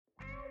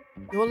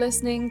You're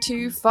listening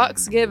to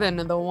Fucks Given,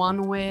 the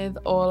one with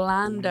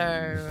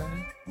Orlando.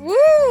 Woo!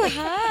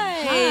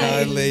 Hi.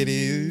 Hi,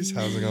 ladies.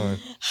 How's it going?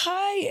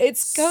 Hi.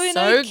 It's going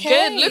so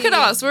okay. good. Look at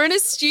us. We're in a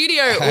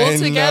studio all I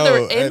together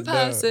know, in I know.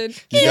 person.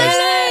 You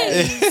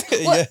Yes.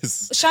 guys, What-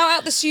 yes. Shout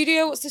out the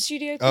studio. What's the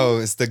studio called?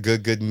 Oh, it's the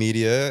Good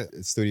Media.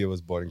 The studio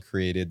was bought and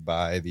created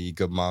by the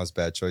Good Moms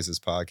Bad Choices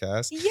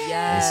podcast.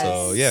 Yes.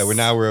 And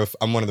so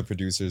I'm one of the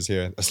producers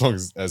here, as long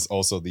as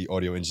also the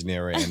audio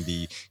engineer and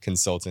the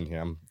consultant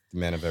here. I'm the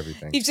man of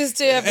everything. You just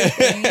do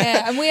everything,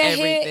 yeah. And we are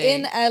here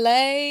in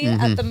Everything.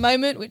 LA at the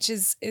moment, which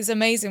is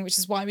amazing, which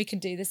is why we can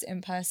do this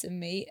in-person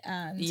meet.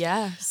 And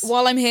Yes.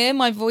 while I'm here,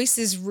 my voice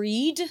is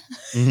Reed.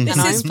 Mhm. This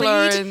And I'm is Reed.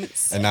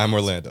 Florence. And I'm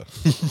Orlando.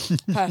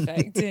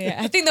 Perfect. Yeah.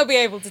 I think they'll be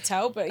able to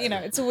tell, but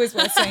it's always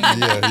worth saying.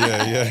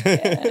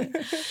 yeah.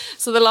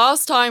 So the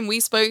last time we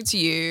spoke to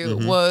you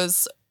Mhm.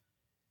 was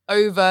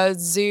over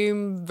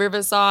Zoom,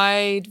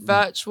 Riverside,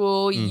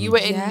 virtual. You were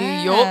in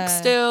New York Yeah.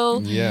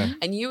 still. Yeah.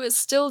 And you were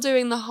still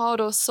doing the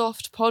Hard or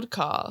Soft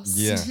podcast.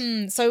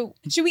 Yeah. So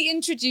should we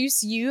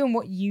introduce you and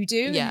what you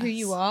do and who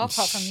you Yes. are,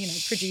 apart from,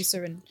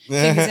 producer and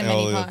fingers in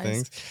All many of the pies?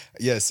 things.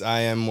 Yes,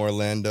 I am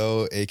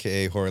Orlando,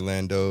 aka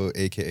Horlando,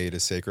 aka the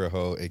Sacred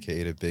Ho,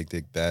 aka the Big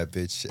Dick Bad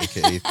Bitch,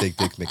 aka Thick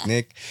Dick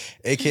McNick,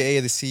 aka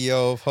the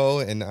CEO of Ho,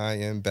 and I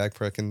am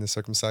backpacking the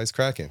circumcised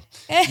Kraken.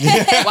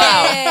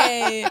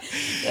 Wow.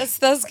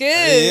 That's good.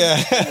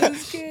 Yeah.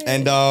 That's good.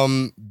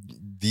 And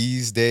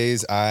these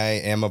days I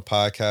am a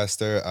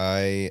podcaster.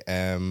 I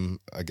am,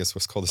 I guess,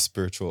 what's called a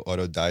spiritual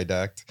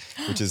autodidact,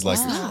 which is like,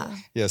 Wow.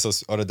 yeah. So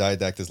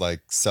autodidact is like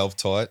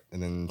self-taught,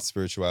 and then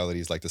spirituality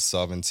is like the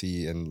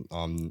sovereignty and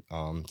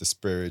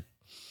the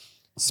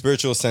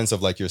spiritual sense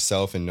of like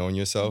yourself and knowing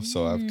yourself.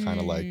 So I've kind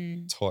of like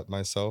taught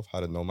myself how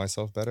to know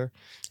myself better,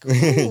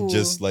 Cool.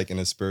 just like in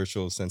a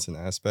spiritual sense and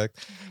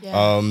aspect.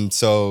 Yeah.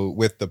 So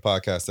with the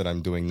podcast that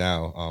I'm doing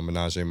now,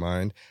 Menage a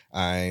Mind,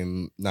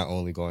 I'm not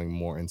only going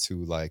more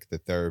into like the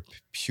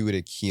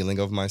therapeutic healing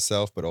of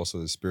myself, but also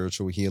the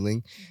spiritual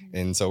healing.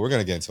 And so we're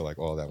gonna get into like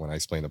all that when I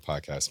explain the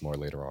podcast more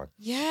later on.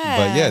 Yeah.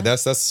 But yeah,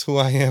 that's who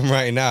I am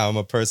right now. I'm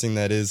a person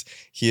that is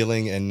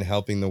healing and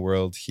helping the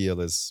world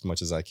heal as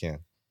much as I can.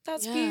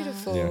 That's Yeah.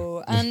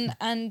 beautiful.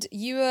 And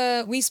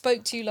we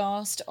spoke to you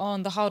last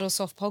on the Hard or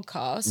Soft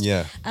podcast.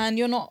 Yeah. And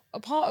you're not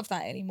a part of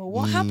that anymore.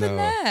 What happened No.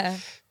 there?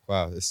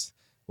 Wow,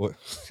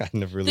 I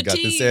never really The got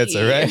this tea.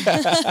 answer,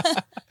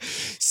 right?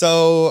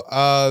 So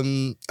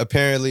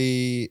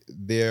apparently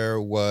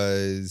there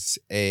was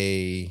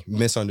a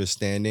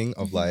misunderstanding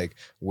of like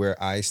where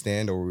I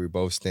stand or where we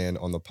both stand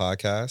on the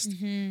podcast.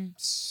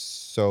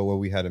 So when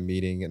we had a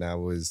meeting and I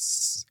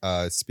was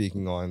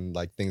speaking on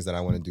like things that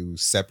I want to do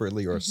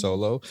separately or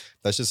solo,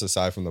 that's just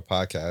aside from the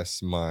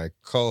podcast. My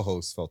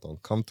co-host felt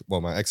uncomfortable.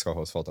 Well, my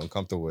ex-co-host felt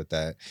uncomfortable with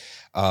that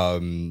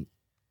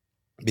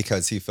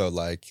because he felt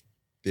like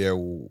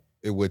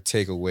it would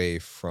take away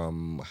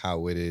from how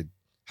it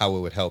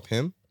would help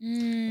him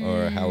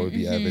or how it would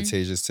be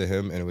advantageous to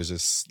him. And it was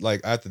just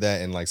like after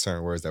that and like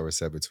certain words that were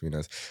said between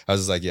us, I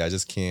was just like, yeah, I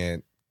just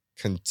can't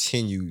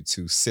continue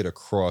to sit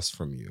across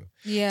from you.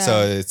 Yeah.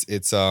 So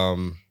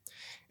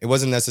it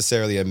wasn't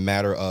necessarily a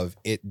matter of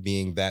it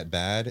being that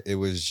bad. It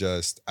was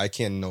just I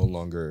can no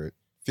longer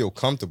feel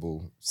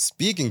comfortable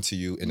speaking to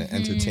you in an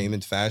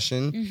entertainment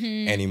fashion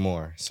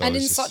anymore. So and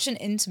in it's just, such an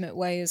intimate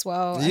way as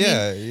well. I mean,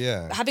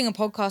 yeah. having a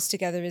podcast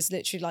together is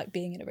literally like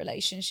being in a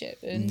relationship.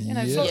 And,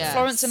 Yes.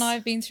 Florence and I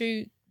have been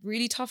through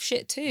really tough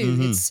shit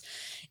too.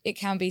 It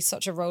can be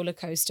such a roller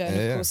coaster. And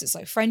of course, it's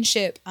like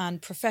friendship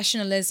and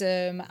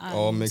professionalism. And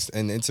All mixed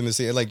and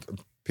intimacy. And like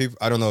people,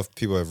 I don't know if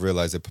people have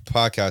realized it, but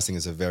podcasting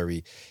is a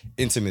very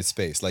intimate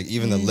space. Like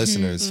even the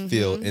listeners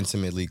feel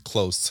intimately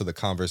close to the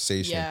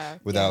conversation Yeah,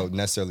 without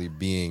necessarily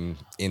being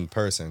in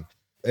person.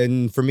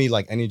 And for me,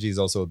 like energy is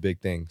also a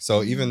big thing.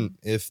 So even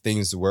if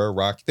things were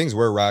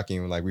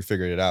rocking, like we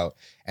figured it out,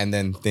 and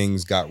then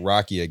things got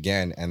rocky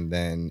again, and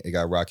then it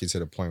got rocky to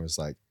the point where it's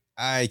like,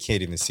 I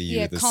can't even see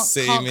you the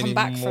same can't anymore. come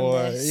back from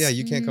this. Yeah,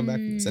 you can't come back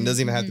from this. And it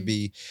doesn't even have to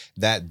be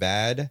that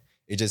bad.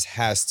 It just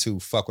has to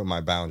fuck with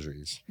my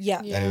boundaries.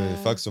 Yeah. Yeah. And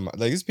it fucks with my,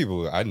 like, these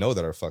people I know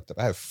that are fucked up.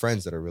 I have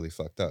friends that are really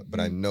fucked up, but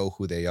I know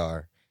who they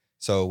are.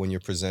 So when you're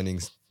presenting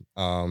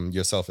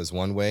yourself as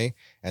one way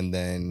and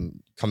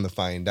then come to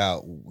find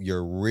out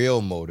your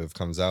real motive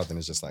comes out, then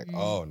it's just like,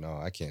 oh no,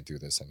 I can't do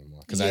this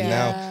anymore. Because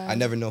I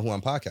never know who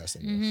I'm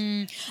podcasting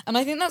with. And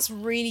I think that's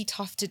really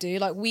tough to do.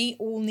 Like we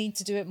all need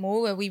to do it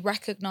more where we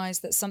recognize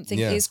that something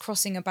is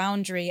crossing a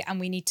boundary and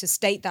we need to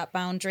state that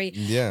boundary.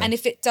 Yeah. And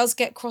if it does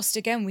get crossed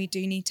again, we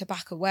do need to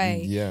back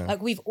away. Yeah.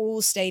 Like we've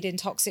all stayed in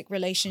toxic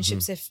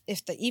relationships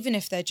even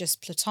if they're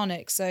just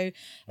platonic. So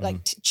like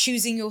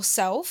choosing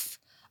yourself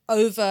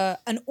over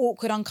an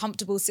awkward,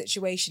 uncomfortable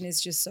situation is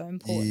just so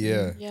important.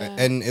 Yeah. Yeah.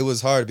 And it was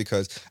hard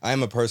because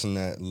I'm a person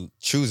that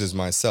chooses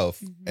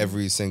myself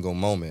every single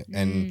moment.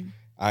 And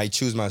I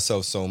choose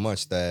myself so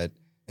much that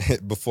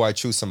before I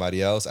choose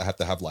somebody else, I have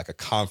to have like a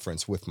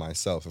conference with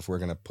myself if we're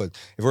gonna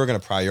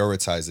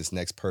prioritize this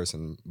next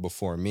person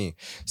before me.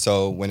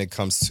 So when it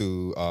comes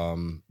to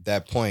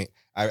that point,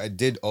 I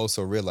did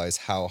also realize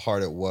how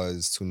hard it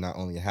was to not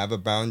only have a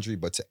boundary,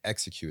 but to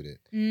execute it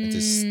and to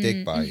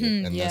stick by it.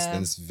 And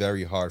that's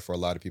very hard for a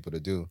lot of people to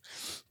do.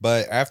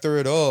 But after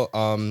it all,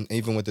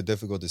 even with the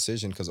difficult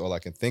decision, because all I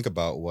can think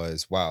about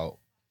was, wow,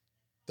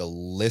 the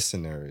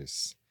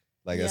listeners.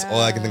 Like that's all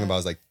I can think about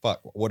is like,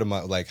 fuck, what am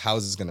I like? How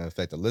is this gonna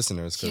affect the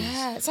listeners? Cause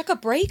it's like a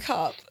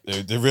breakup.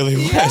 it really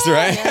was,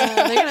 right?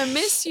 Yeah, they're gonna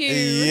miss you.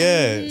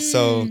 Yeah.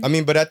 So I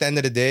mean, but at the end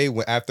of the day,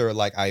 after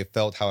like I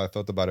felt how I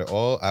felt about it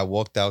all, I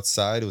walked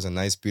outside. It was a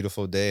nice,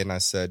 beautiful day, and I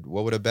said,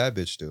 "What would a bad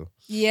bitch do?"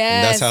 Yeah.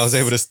 And that's how I was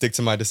able to stick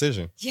to my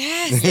decision.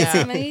 Yes,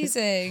 that's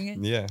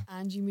amazing. Yeah.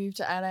 And you moved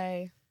to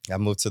LA. I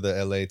moved to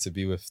the LA to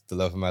be with the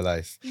love of my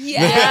life.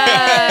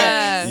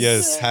 Yes.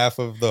 Yes, half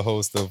of the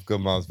host of Good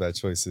Moms Bad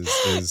Choices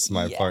is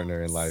my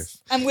partner in life.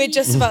 And we're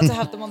just about to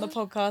have them on the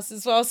podcast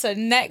as well. So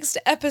next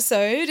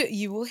episode,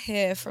 you will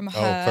hear from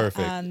her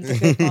and the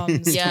Good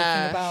Moms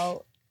talking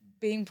about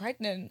being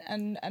pregnant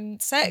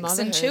and sex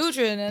and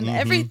children and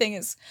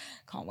everything.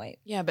 Can't wait.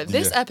 Yeah, but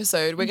this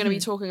episode, we're going to be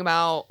talking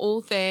about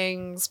all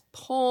things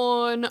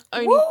porn,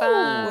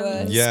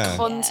 OnlyFans,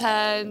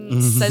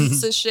 content,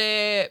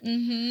 censorship,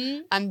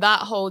 and that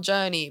whole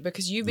journey,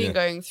 because you've been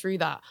going through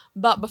that.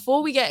 But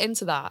before we get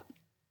into that,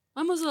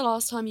 when was the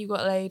last time you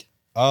got laid?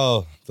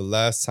 Oh, the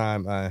last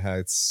time I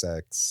had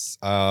sex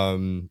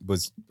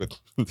was with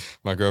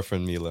my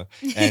girlfriend Mila.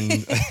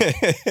 And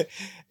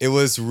it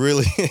was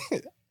really...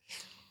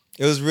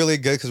 It was really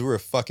good because we were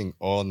fucking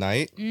all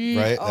night,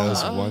 right? That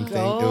was one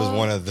thing. It was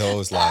one of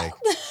those like...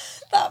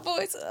 that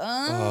voice.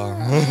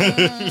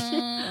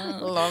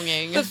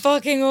 Longing. The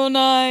fucking all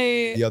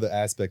night. The other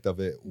aspect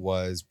of it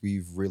was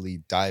we've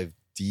really dived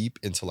deep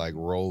into like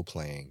role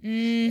playing.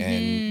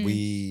 And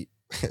we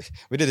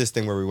did this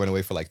thing where we went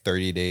away for like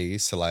 30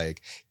 days to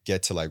like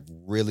get to like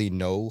really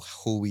know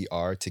who we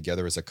are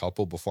together as a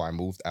couple before I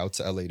moved out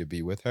to LA to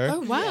be with her. Oh,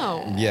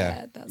 wow.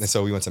 Yeah. And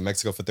so we went to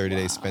Mexico for 30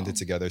 days, spent it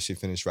together. She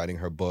finished writing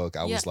her book.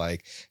 I was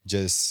like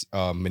just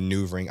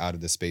maneuvering out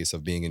of the space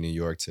of being in New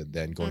York to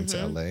then going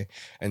to LA.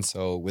 And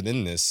so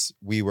within this,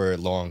 we were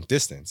long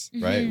distance,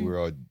 right? We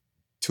were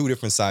two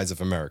different sides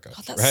of America.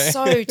 God, that's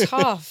so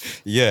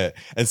tough. Yeah.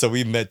 And so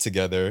we met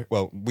together.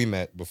 Well, we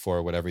met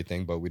before with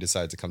everything, but we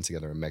decided to come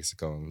together in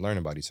Mexico and learn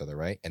about each other,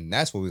 right? And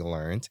that's when we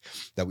learned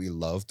that we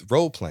loved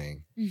role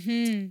playing,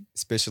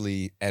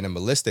 especially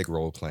animalistic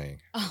role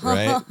playing,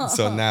 right?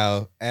 So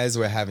now as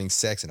we're having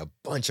sex and a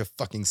bunch of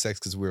fucking sex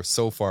because we're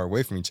so far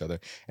away from each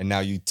other, and now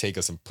you take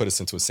us and put us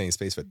into a same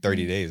space for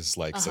 30 days, it's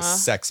like it's a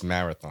sex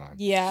marathon.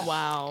 Yeah.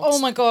 Wow. Oh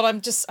my God,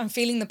 I'm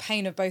feeling the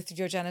pain of both of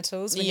your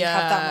genitals when you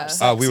have that much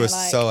sex. Oh, we were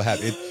so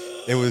happy.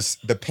 It was,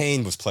 the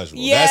pain was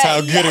pleasurable. That's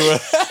how good it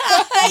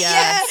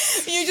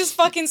was. You're just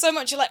fucking so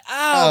much. You're like,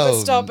 but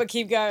stop, but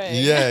keep going.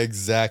 Yeah,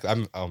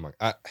 exactly.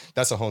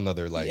 That's a whole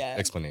nother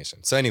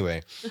explanation. So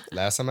anyway,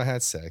 last time I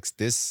had sex,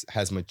 this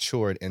has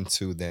matured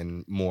into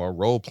then more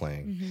role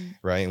playing,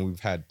 right? And we've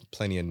had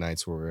plenty of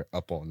nights where we're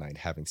up all night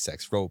having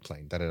sex, role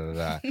playing,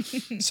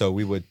 So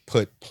we would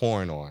put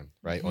porn on,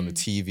 right, on the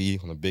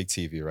TV, on the big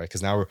TV, right?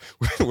 Because now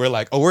we're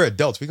like, oh, we're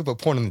adults. We can put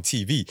porn on the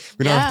TV.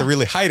 We don't have to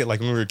really hide it like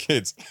when we were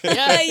kids.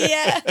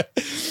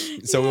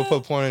 So we'll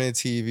put porn on the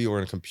TV or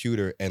on a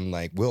computer, and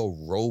like we'll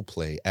role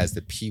play as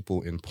the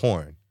people in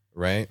porn,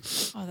 right?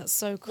 Oh, that's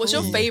so cool. What's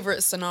your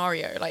favorite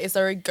scenario? Like, is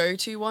there a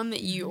go-to one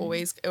that you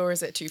always, or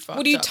is it too far?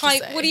 What do you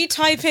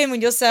type in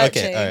when you're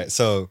searching? Okay, all right.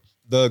 So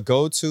the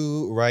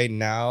go-to right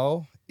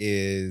now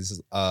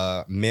is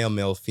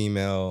male,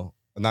 female.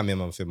 Not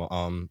male,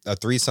 female. A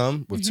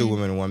threesome with two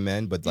women and one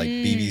man, but like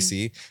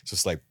BBC,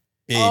 just like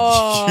big.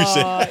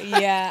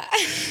 Yeah.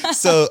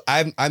 So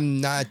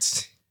I'm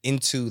not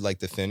into like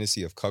the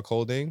fantasy of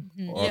cuckolding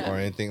or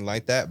anything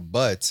like that,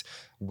 but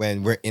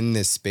when we're in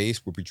this space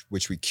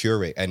which we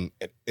curate, and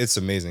it's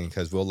amazing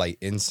because we'll light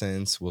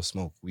incense, we'll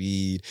smoke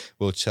weed,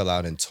 we'll chill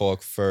out and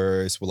talk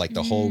first, we'll like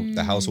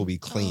the house will be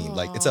clean.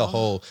 Like it's a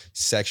whole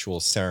sexual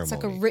ceremony.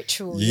 It's like a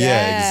ritual.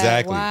 Yeah,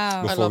 exactly.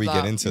 Wow. Before we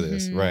get into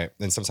this, right?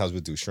 And sometimes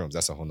we'll do shrooms.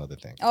 That's a whole nother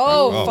thing.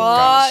 Oh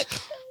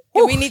fuck.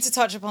 Yeah, we need to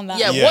touch upon that.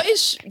 What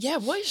is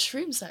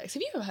shroom sex?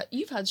 Have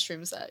you've had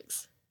shroom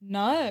sex?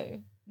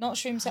 No, not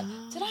shroom sex.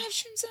 Did I have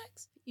shroom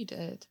sex? You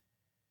did.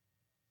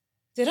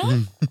 Did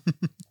I?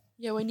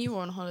 Yeah, when you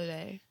were on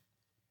holiday.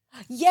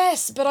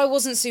 Yes, but I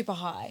wasn't super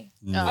high.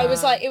 No. It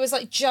was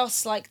like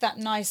just like that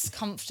nice,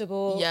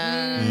 comfortable.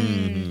 Yeah.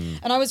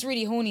 And I was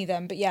really horny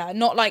then, but yeah,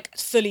 not like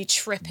fully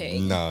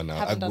tripping. No.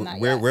 Haven't done that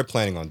yet. We're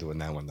planning on doing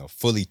that one though.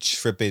 Fully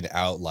tripping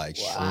out like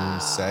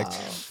shroom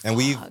sex. And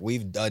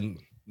we've done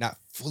not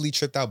fully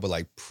tripped out, but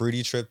like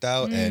pretty tripped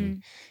out.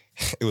 And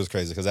it was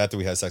crazy because after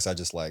we had sex, I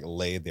just like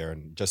laid there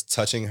and just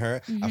touching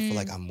her. I feel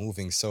like I'm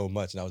moving so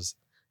much, and I was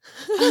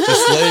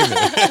just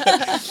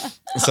slaving.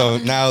 So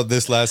now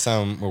this last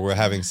time when we're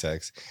having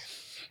sex,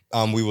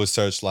 we would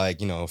search like,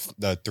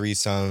 the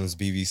threesomes,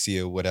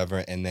 BBC or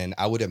whatever, and then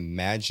I would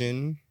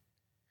imagine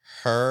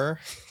her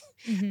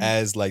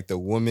as like the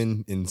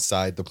woman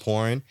inside the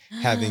porn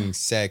having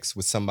sex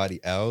with somebody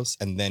else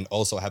and then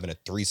also having a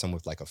threesome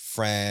with like a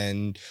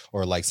friend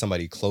or like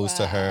somebody close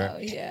to her.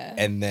 Yeah.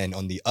 And then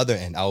on the other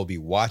end, I will be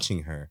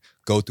watching her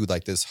go through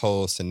like this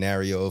whole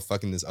scenario,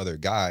 fucking this other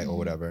guy or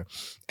whatever.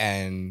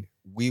 And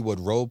we would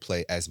role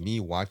play as me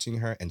watching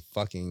her and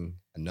fucking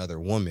another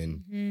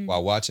woman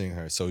while watching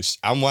her. So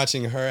I'm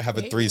watching her have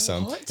a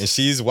threesome and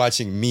she's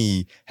watching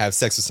me have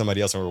sex with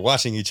somebody else, and we're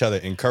watching each other,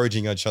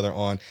 encouraging each other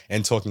on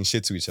and talking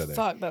shit to each other.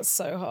 Fuck, that's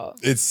so hot.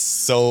 It's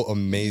so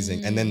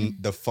amazing. And then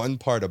the fun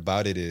part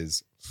about it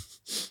is,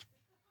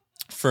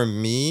 for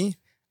me,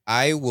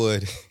 I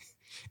would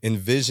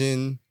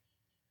envision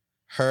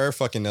her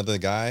fucking another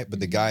guy, but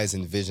the guy is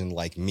envisioned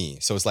like me.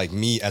 So it's like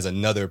me as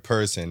another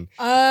person.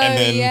 And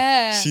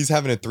then she's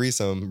having a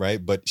threesome,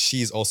 right? But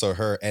she's also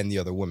her and the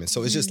other woman.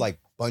 So it's just like a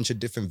bunch of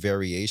different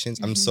variations.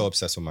 I'm so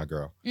obsessed with my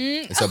girl.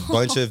 It's a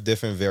bunch of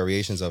different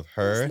variations of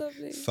her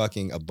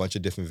fucking a bunch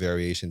of different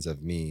variations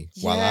of me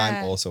while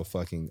I'm also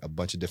fucking a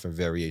bunch of different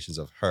variations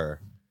of her.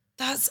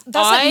 That's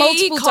like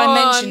multiple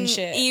dimension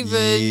shit.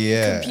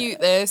 Even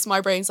compute this.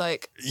 My brain's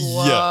like,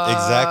 what? Yeah,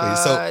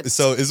 exactly.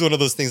 So it's one of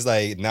those things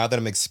like, now that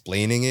I'm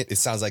explaining it, it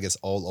sounds like it's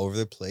all over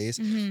the place.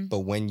 But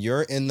when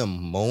you're in the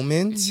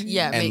moment,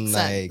 and makes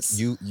like sense.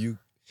 you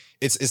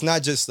it's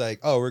not just like,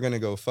 oh, we're gonna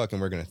go fuck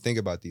and we're gonna think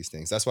about these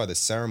things. That's why the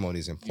ceremony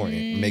is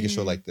important. Making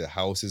sure like the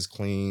house is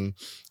clean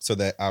so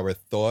that our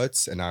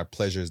thoughts and our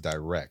pleasures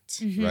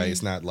direct, right?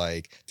 It's not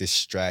like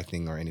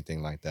distracting or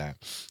anything like that.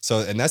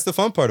 So, and that's the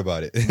fun part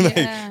about it.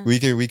 Like,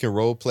 we can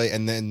role play,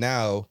 and then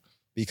now,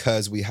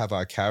 because we have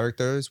our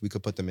characters, we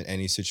could put them in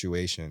any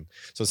situation.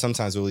 So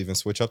sometimes we'll even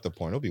switch up the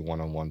porn. It'll be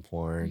one-on-one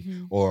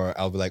porn. Or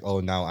I'll be like, oh,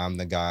 now I'm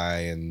the guy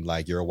and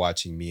like you're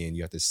watching me and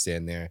you have to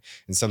stand there.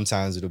 And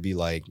sometimes it'll be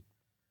like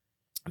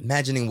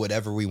imagining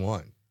whatever we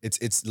want.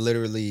 It's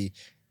literally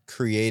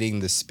creating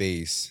the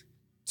space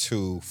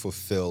to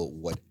fulfill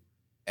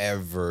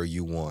whatever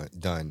you want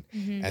done.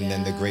 And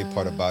then the great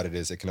part about it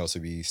is it can also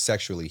be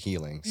sexually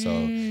healing. So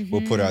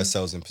we'll put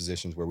ourselves in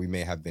positions where we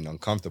may have been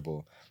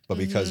uncomfortable, but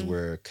because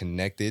we're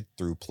connected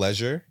through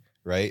pleasure,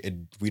 right?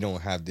 We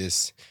don't have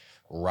this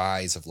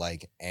rise of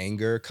like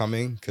anger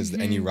coming, because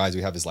any rise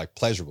we have is like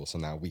pleasurable. So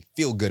now we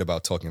feel good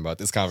about talking about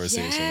this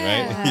conversation,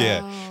 right?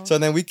 Yeah. So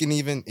then we can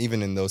even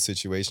in those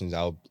situations,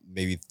 I'll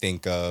maybe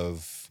think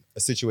of a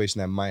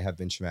situation that might have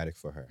been traumatic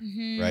for her,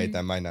 right?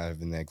 That might not have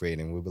been that great.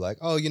 And we'll be like,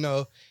 oh, you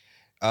know,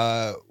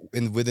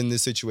 within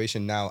this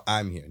situation, now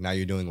I'm here. Now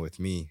you're doing it with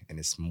me, and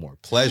it's more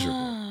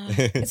pleasurable.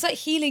 It's like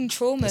healing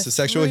trauma. It's a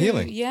sexual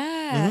healing.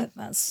 Yeah,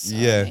 that's so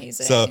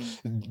amazing. So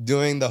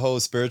doing the whole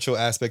spiritual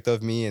aspect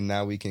of me, and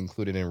now we can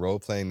include it in role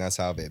playing. That's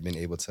how I've been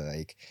able to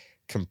like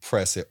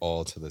compress it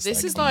all to this.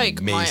 This like, is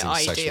like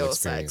my ideal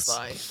sex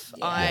life.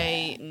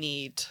 I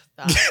need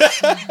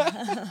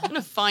that. I'm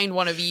gonna find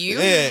one of you.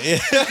 Or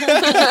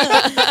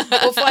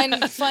find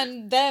them.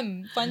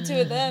 Find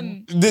two of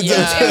them. Embody into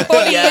them.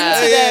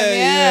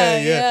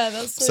 Yeah.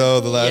 That's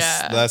so cool. the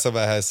last time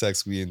I had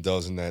sex, we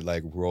indulged in that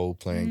like role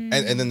playing.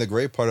 And then the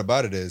great part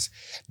about it is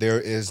there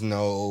is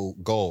no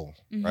goal,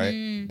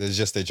 right? There's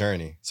just a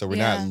journey. So we're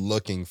not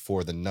looking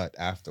for the nut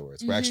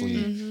afterwards. We're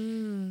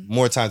actually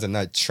more times than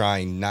not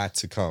trying not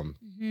to come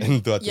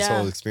and throughout this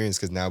whole experience,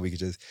 because now we could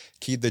just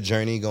keep the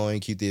journey going,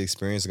 keep the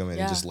experience going,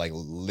 and just like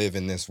live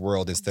in this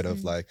world instead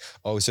of like,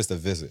 oh, it's just a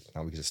visit.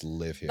 Now we can just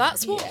live here.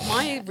 That's what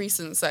my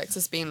recent sex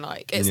has been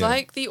like. It's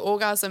like the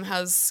orgasm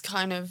has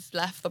kind of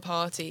left the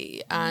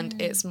party,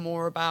 and it's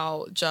more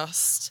about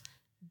just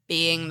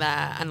being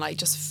there and like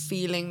just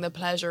feeling the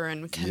pleasure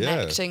and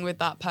connecting with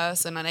that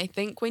person. And I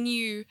think when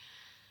you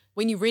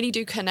really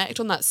do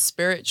connect on that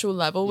spiritual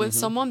level with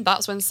someone,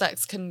 that's when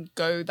sex can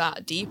go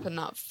that deep and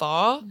that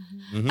far.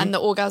 And the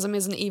orgasm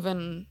isn't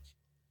even...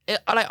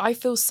 I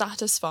feel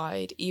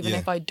satisfied even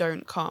if I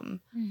don't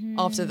come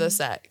after the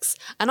sex.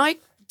 And I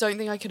don't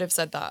think I could have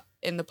said that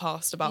in the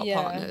past about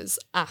partners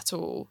at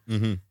all.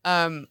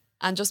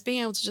 And just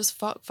being able to just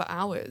fuck for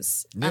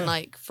hours and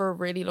like for a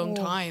really long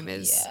time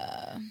is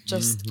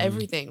just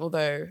everything.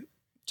 Although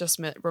just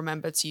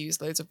remember to use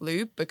loads of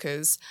lube,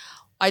 because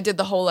I did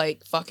the whole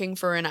like fucking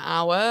for an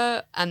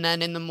hour and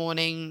then in the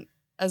morning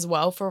as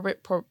well for a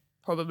bit,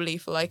 probably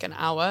for like an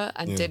hour,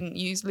 and didn't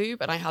use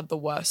lube, and I had the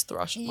worst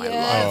thrush of my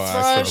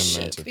life. Thrush,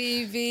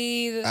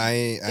 BV,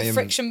 the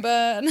friction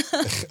burn.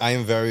 I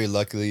am very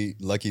lucky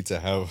to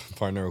have a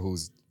partner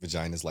whose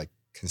vagina is like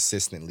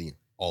consistently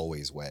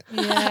always wet.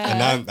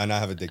 And I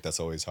have a dick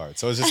that's always hard.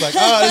 So it's just like,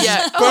 oh,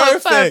 this is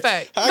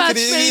perfect. How could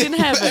it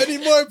be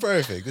any more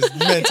perfect? This is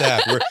meant to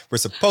happen. We're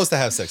supposed to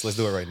have sex. Let's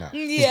do it right now.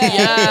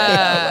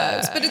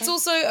 But it's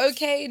also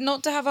okay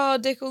not to have a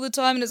hard dick all the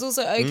time, and it's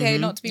also okay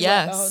not to be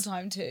wet the whole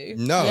time too.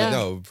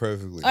 No,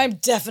 perfectly. I'm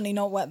definitely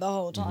not wet the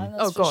whole time.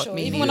 That's for sure.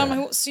 Even when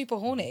I'm super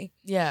horny.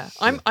 Yeah.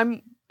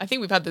 I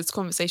think we've had this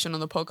conversation on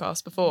the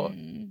podcast before.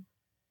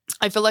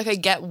 I feel like I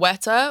get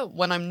wetter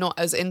when I'm not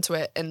as into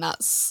it, and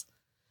that's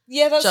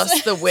Yeah, that's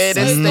just the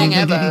weirdest thing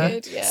ever.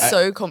 Yeah.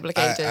 So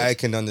complicated. I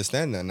can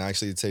understand that and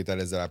actually take that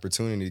as an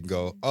opportunity to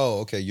go,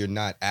 oh, okay, you're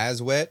not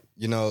as wet.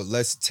 You know,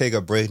 let's take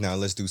a break now.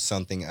 Let's do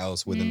something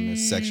else within the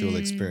sexual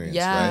experience,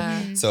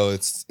 right? So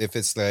if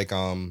it's like,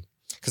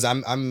 because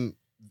I'm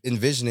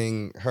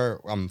envisioning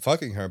her, I'm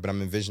fucking her, but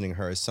I'm envisioning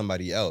her as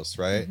somebody else,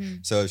 right?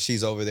 So if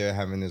she's over there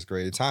having this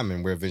great time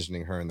and we're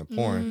envisioning her in the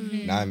porn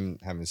and I'm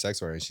having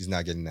sex with her and she's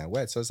not getting that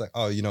wet. So it's like,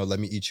 oh, you know, let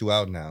me eat you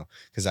out now.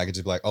 Because I could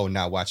just be like, oh,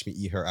 now watch me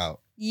eat her out.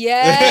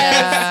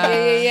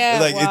 Yeah.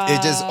 Like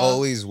it just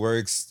always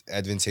works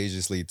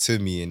advantageously to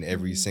me in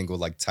every single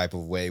like type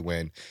of way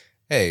when,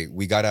 hey,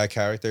 we got our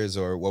characters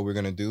or what we're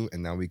gonna do,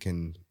 and now we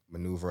can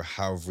maneuver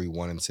however we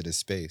want into this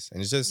space.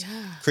 And it's just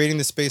creating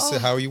the space to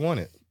how you want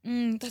it.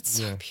 That's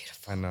so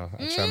beautiful. I know.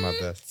 I try my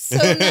best. So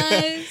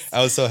nice.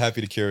 I was so happy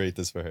to curate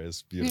this for her.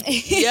 It's beautiful.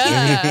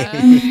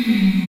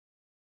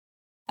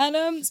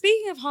 And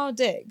speaking of hard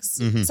dicks,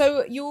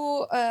 so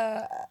you're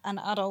an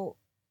adult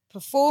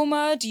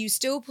performer. Do you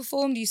still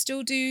perform? Do you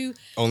still do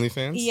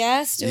OnlyFans?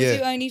 Yeah, still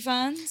do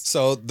OnlyFans.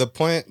 So the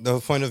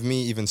point of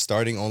me even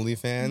starting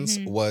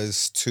OnlyFans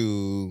was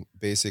to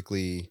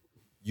basically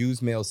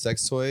use male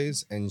sex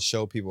toys and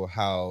show people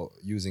how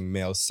using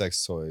male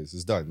sex toys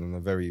is done. And a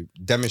very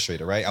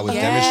demonstrator, right? I would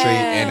demonstrate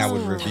and I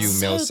would review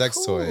male sex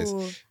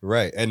toys.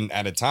 Right. And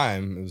at a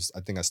time, I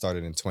think I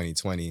started in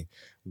 2020,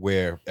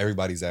 where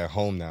everybody's at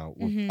home now,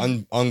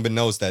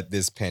 unbeknownst that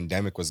this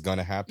pandemic was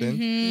gonna happen.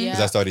 Because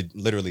I started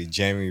literally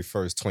January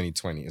 1st,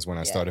 2020 is when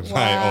I started my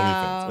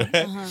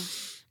OnlyFans. Right?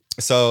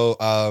 So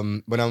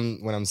when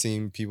I'm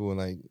seeing people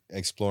like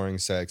exploring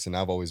sex, and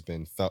I've always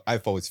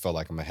felt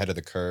like I'm ahead of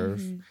the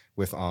curve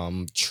with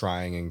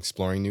trying and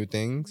exploring new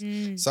things.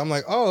 So I'm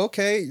like, oh,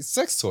 okay,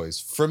 sex toys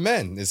for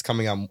men is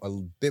coming out a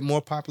bit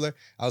more popular.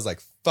 I was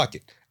like, fuck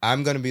it.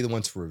 I'm going to be the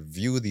one to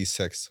review these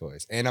sex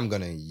toys, and I'm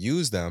going to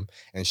use them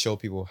and show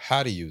people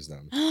how to use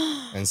them.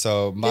 And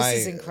so this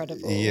is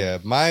incredible. Yeah,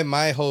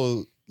 my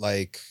whole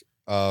like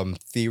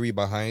theory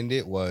behind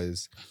it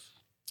was,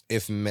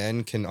 if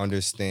men can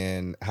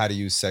understand how to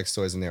use sex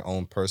toys in their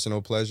own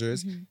personal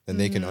pleasures, then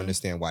they can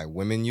understand why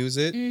women use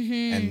it.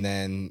 And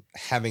then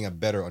having a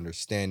better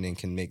understanding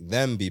can make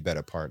them be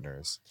better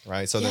partners,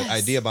 right? So the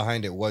idea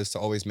behind it was to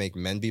always make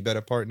men be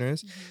better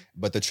partners,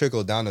 but the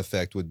trickle down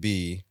effect would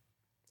be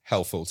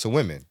helpful to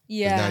women.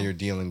 Yeah. Now you're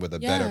dealing with a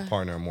better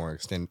partner, a more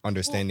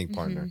understanding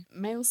partner.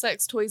 Male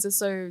sex toys are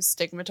so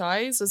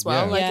stigmatized as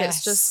well. Like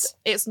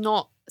it's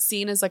not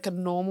seen as like a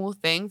normal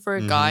thing for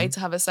a guy to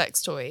have a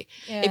sex toy.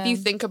 If you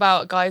think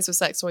about guys with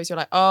sex toys, you're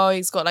like, oh,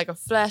 he's got like a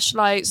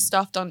fleshlight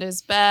stuffed under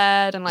his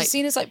bed, and like it's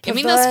seen as like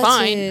perverted, I mean, that's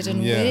fine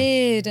and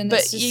weird, and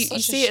but you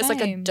see it as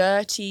like a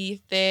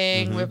dirty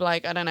thing with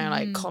like, I don't know,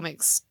 like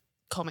comic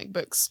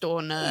book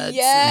store nerds.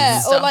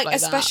 Yeah, or like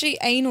especially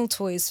anal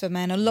toys for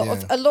men. A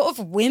lot of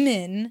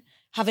women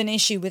have an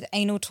issue with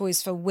anal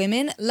toys for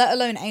women, let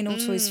alone anal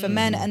toys for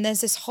men. And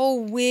there's this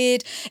whole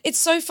weird, it's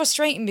so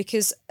frustrating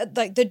because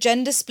like the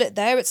gender split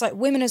there, it's like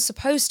women are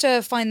supposed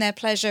to find their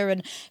pleasure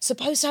and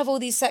supposed to have all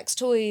these sex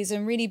toys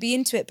and really be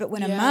into it. But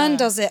when a man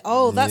does it,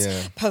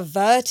 that's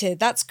perverted,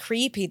 that's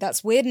creepy,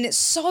 that's weird. And it's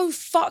so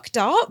fucked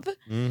up.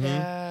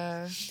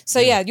 Yeah. So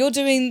you're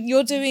doing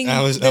I've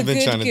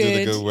been trying to do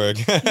the good work.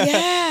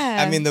 Yeah.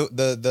 I mean,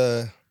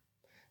 the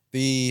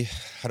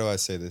how do I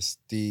say this?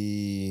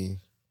 The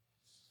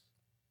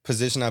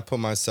position I put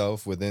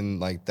myself within,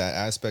 like that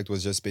aspect,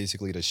 was just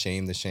basically to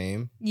shame the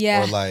shame,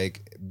 or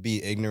like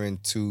be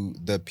ignorant to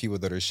the people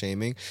that are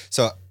shaming.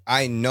 So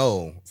I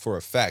know for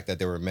a fact that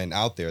there were men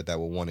out there that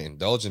will want to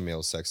indulge in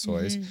male sex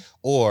toys,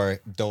 or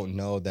don't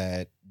know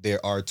that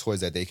there are toys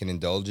that they can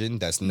indulge in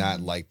that's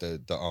not like the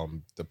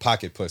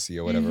pocket pussy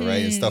or whatever,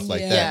 right? And stuff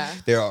like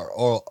that. There are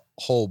a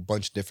whole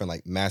bunch of different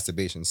like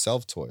masturbation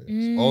self toys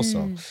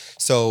also.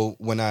 So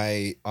when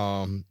I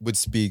would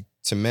speak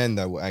to men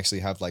that will actually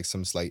have like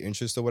some slight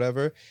interest or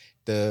whatever,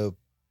 the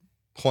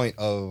point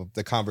of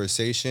the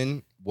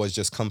conversation was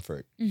just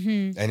comfort.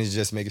 And it's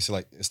just making it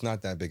like, it's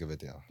not that big of a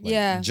deal.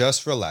 Like,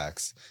 just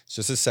relax. It's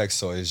just a sex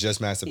toy. It's just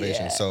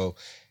masturbation. So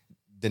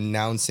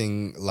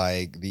denouncing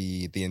like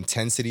the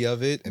intensity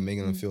of it and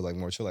making them feel like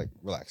more chill, like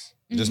relax.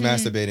 Just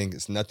masturbating.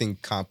 It's nothing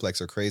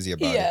complex or crazy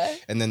about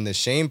it. And then the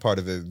shame part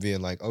of it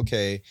being like,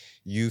 okay,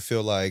 you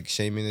feel like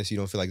shaming this, you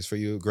don't feel like it's for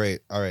you.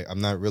 Great. All right.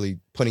 I'm not really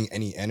putting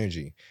any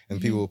energy.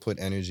 And people will put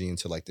energy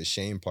into like the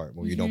shame part,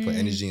 where you don't put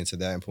energy into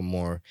that and put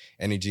more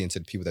energy into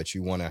the people that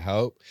you want to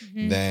help.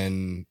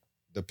 Then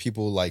the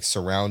people like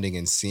surrounding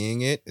and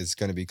seeing it is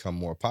going to become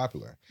more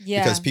popular.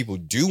 Because people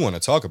do want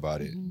to talk about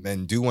it.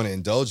 Men do want to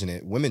indulge in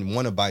it. Women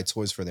want to buy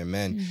toys for their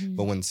men.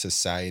 But when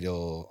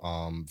societal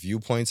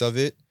viewpoints of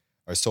it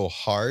are so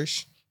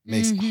harsh,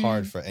 makes it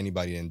hard for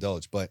anybody to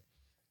indulge. But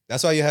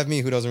that's why you have me,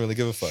 who doesn't really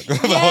give a fuck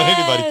about what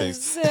anybody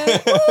thinks.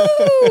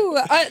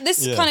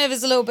 This kind of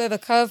is a little bit of a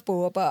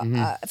curveball, but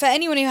for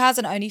anyone who has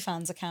an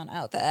OnlyFans account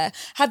out there,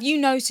 have you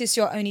noticed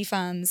your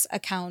OnlyFans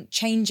account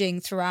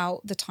changing throughout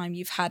the time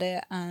you've had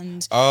it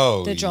and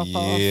the drop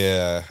off?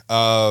 Yeah.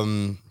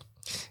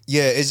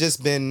 It's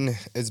been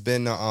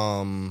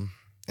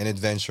an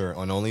adventure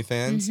on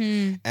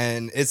OnlyFans,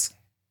 and it's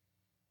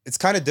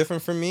kind of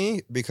different for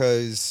me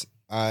because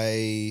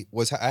I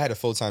had a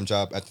full-time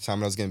job at the time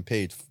and I was getting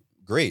paid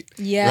great.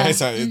 Yeah. Right?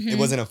 So it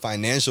wasn't a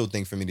financial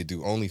thing for me to do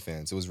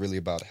OnlyFans. It was really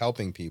about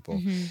helping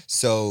people.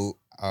 So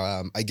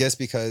I guess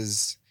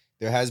because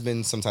there has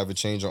been some type of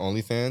change on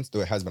OnlyFans,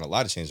 there has been a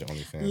lot of change on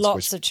OnlyFans.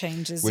 Lots of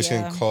changes, which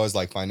can cause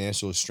like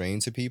financial strain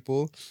to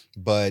people.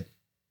 But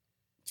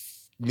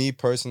me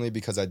personally,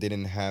 because I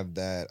didn't have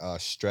that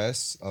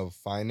stress of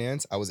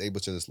finance, I was able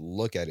to just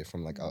look at it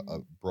from like a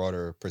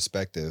broader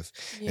perspective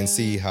and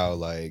see how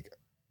like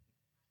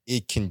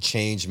it can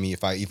change me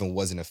if I even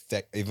wasn't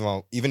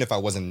even if I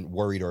wasn't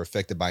worried or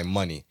affected by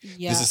money.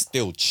 This is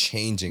still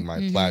changing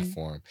my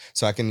platform.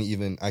 So I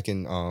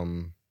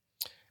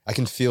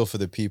can feel for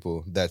the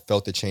people that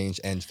felt the change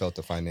and felt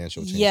the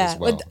financial change as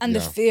well. And the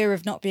fear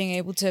of not being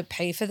able to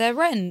pay for their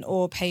rent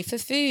or pay for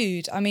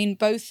food. I mean,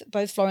 both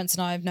Florence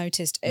and I have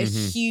noticed a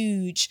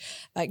huge,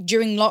 like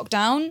during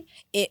lockdown,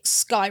 it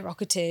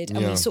skyrocketed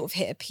and we sort of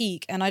hit a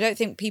peak. And I don't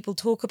think people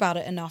talk about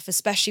it enough,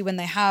 especially when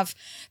they have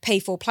pay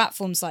for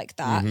platforms like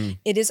that.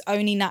 It is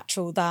only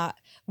natural that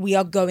we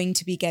are going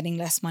to be getting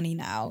less money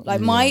now. Like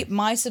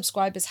my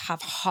subscribers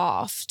have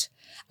halved.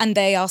 And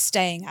they are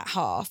staying at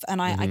half. And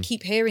I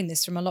keep hearing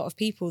this from a lot of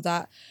people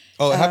that...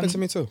 Oh, it happened to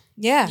me too.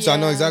 Yeah. So I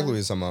know exactly what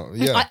you're talking about.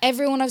 Yeah.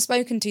 Everyone I've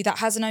spoken to that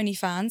has an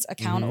OnlyFans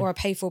account or a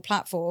pay-for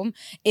platform,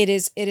 it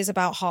is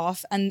about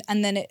half. And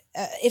then it,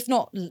 if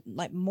not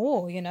like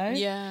more, you know?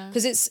 Yeah.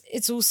 Because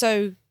it's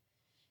also...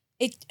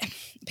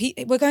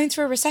 we're going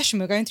through a recession.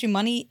 We're going through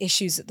money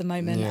issues at the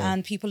moment,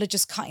 and people are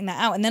just cutting that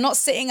out, and they're not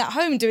sitting at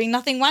home doing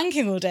nothing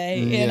wanking all day.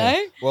 You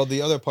know. Well,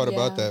 the other part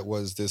about that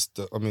was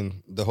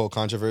the whole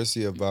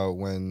controversy about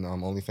when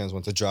OnlyFans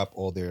went to drop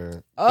all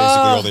their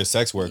all their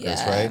sex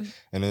workers, right?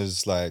 And it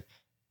was like,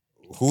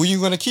 who are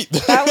you gonna keep?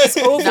 That was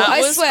awful.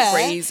 I swear,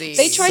 crazy.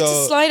 They tried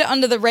to slide it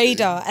under the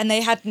radar, and they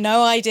had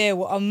no idea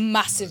what a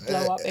massive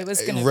blow up it was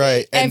going to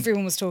be.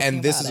 Everyone was talking about it.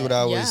 And this is what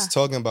I was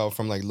talking about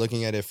from like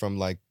looking at it from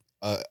like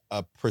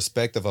a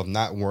perspective of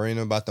not worrying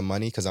about the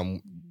money, because I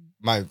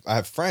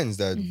have friends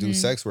that do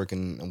sex work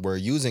and were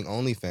using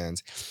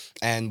OnlyFans,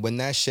 and when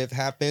that shift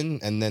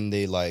happened and then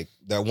they like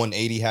that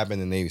 180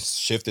 happened and they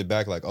shifted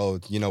back like, oh,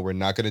 you know, we're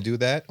not gonna do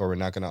that, or we're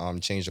not gonna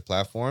change the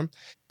platform,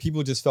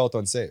 people just felt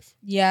unsafe.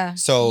 Yeah.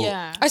 So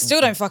I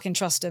still don't fucking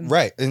trust him.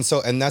 Right. And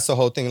that's the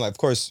whole thing. Like, of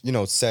course, you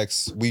know,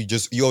 sex,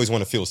 you always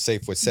want to feel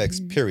safe with sex,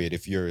 period,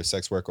 if you're a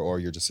sex worker or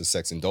you're just a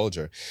sex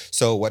indulger.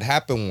 So what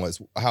happened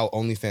was, how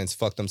OnlyFans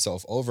fucked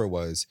themselves over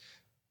was,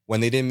 when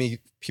they didn't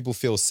make people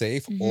feel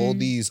safe, all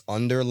these all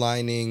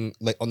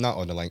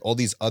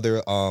these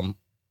other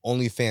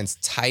OnlyFans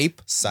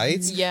type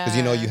sites. Because,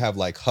 you know, you have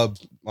like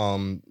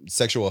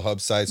sexual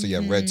hub sites. So you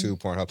have RedTube,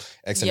 Pornhub,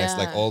 XNX,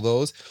 like all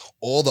those.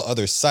 All the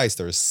other sites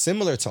that are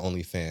similar to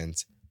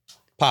OnlyFans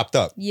popped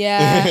up.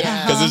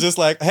 Yeah. Because it's just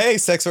like, hey,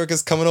 sex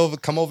workers,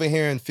 come over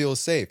here and feel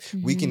safe.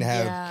 We can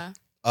have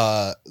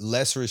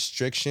less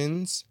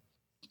restrictions,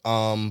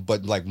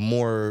 but like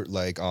more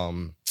like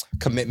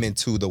commitment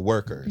to the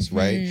workers,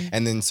 right?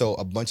 And then so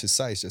a bunch of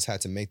sites just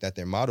had to make that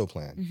their model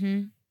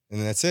plan.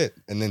 And that's it.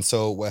 And then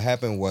so what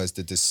happened was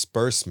the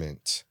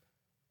disbursement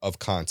of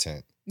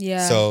content.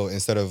 Yeah. So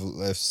instead of,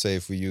 let's say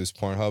if we use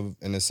Pornhub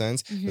in a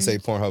sense, let's say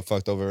Pornhub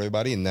fucked over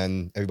everybody, and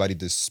then everybody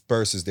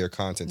disperses their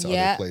content to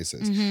other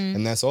places.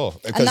 And that's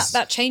all. And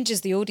that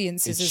changes the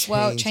audiences as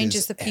well. It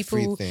changes the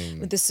people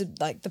with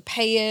the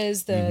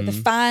payers,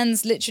 the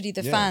fans, literally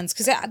the fans,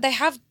 because they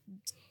have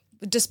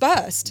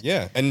dispersed.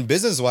 Yeah. And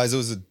business-wise, it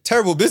was a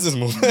terrible business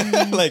move.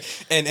 Like,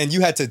 and you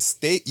had to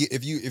stay,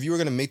 if you were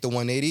going to make the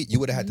 180, you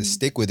would have had to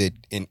stick with it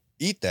and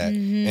eat that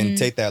and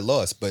take that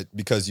loss. But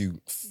because you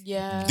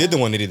did the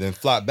 180 then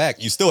flop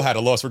back, you still had a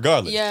loss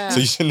regardless. Yeah. So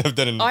you shouldn't have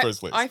done it in the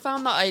first place. I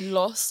found that I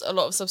lost a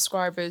lot of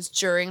subscribers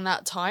during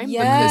that time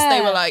because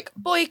they were like,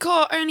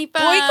 boycott OnlyFans.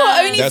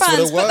 Boycott OnlyFans. That's what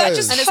it was. But that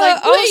just and it's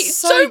like, wait,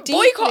 don't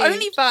boycott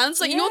OnlyFans.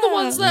 Like, you're the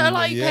ones that are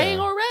like paying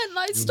our rent.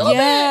 Like, stop it.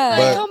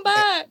 Like, come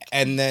back.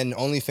 And then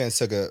OnlyFans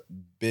took a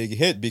big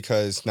hit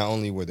because not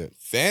only were the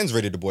fans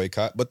ready to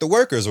boycott, but the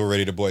workers were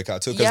ready to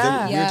boycott too,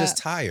 because we were just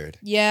tired.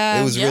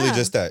 It was really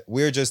just that.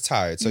 We're just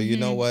tired. So you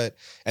know what?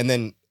 And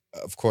then,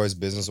 of course,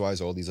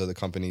 business-wise, all these other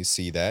companies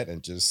see that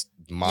and just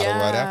model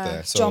right after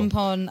that. So, jump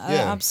on.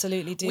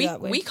 Absolutely do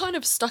that. We kind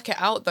of stuck it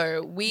out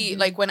though. We,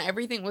 like, when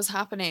everything was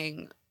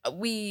happening,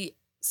 we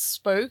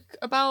spoke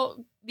about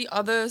the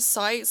other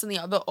sites and the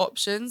other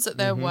options that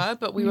there were,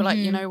 but we were like,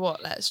 you know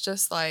what, let's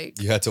just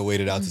like, you had to wait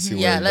it out to see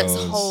where it let's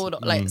goes. hold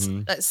let's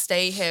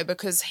stay here,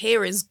 because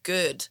here is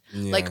good.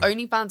 Like,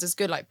 OnlyFans is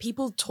good. Like,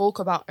 people talk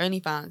about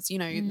OnlyFans, you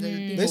know,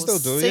 the people still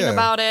do, sing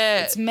about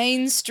it. It's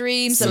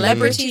mainstream.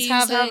 Celebrities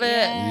have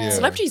it.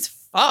 Celebrities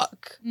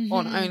fuck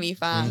on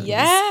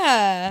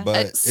OnlyFans.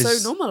 But it's so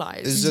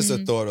normalized. It's just a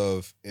thought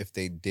of, if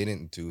they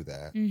didn't do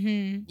that,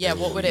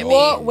 what would it be?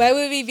 Where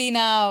would we be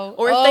now?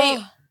 Or if they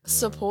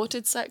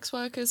supported sex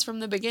workers from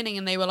the beginning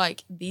and they were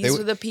like, these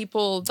were the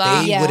people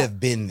that they would have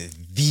been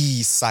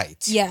the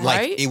site.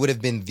 Like, it would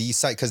have been the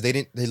site, because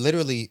they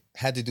literally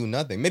had to do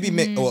nothing.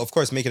 Maybe of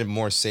course, making it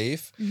more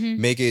safe,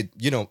 make it,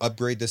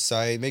 upgrade the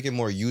site, make it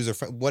more user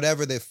friendly,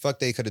 whatever the fuck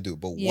they could have do.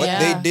 But what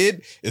they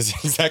did is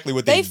exactly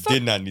what they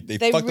did not need. They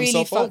fucked really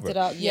themselves fucked over. It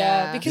up.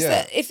 Yeah. Because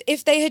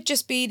if they had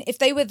just been, if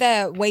they were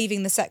there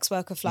waving the sex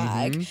worker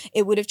flag,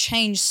 it would have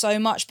changed so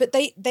much. But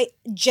they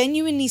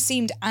genuinely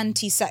seemed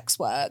anti-sex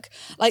work.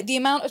 Like the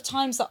amount of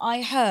times that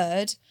I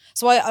heard.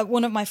 So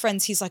one of my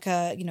friends, he's like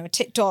a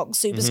TikTok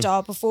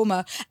superstar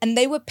performer, and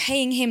they were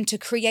paying him to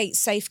create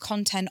safe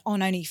content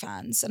on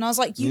OnlyFans. And I was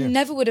like, you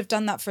never would have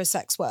done that for a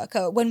sex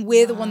worker when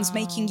we're the ones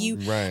making you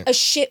a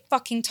shit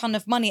fucking ton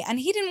of money.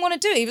 And he didn't want to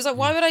do it. He was like,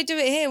 why would I do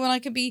it here when I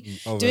could be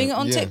doing it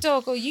on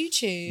TikTok or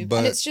YouTube? But,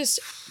 and it's just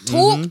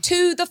talk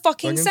to the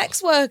fucking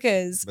sex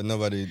workers. But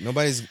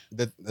nobody's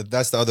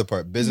that's the other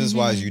part. Business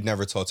wise, you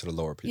never talk to the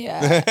lower people.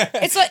 Yeah,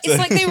 it's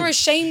like they were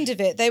ashamed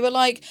of it. They were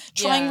like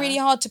trying really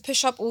hard to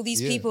push up all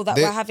these people that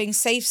were having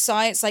safe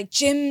sites like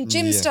gym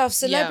stuff,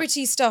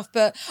 celebrity stuff,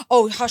 but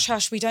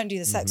hush, we don't do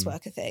the sex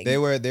worker thing. They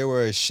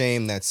were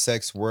ashamed that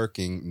sex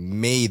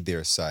working made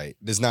their site.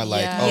 It's not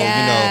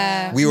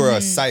like we were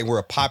a site,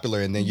 we're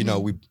popular, and then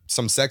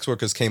some sex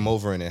workers came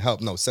over and it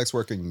helped. No, sex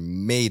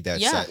working made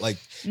that site. Like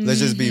let's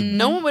just be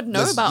no one would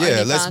know about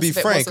OnlyFans. Let's be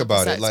frank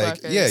about it.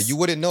 Like workers. you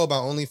wouldn't know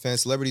about OnlyFans.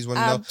 Celebrities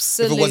wouldn't know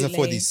if it wasn't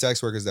for these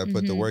sex workers that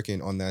put the work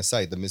in on that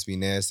site, the Miss Me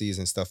Nasties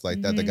and stuff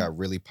like that got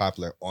really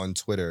popular on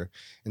Twitter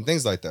and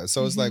things like that.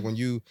 So it's like when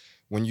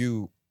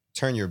you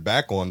turn your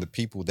back on the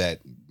people that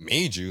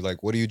made you,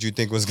 like, what did you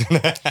think was gonna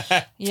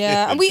happen?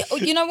 Yeah, and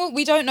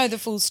we don't know the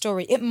full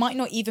story. It might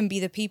not even be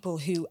the people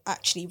who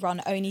actually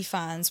run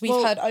OnlyFans. We've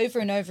heard over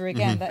and over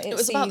again that it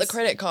was about the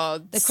credit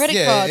cards. The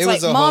credit cards,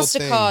 like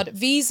MasterCard,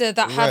 Visa,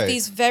 that have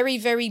these very,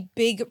 very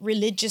big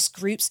religious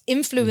groups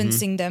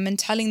influencing them and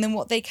telling them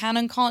what they can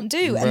and can't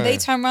do. And they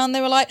turn around,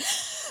 they were like,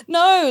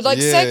 no,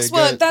 like sex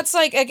work, that's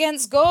like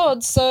against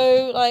God.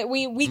 So like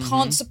we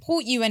can't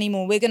support you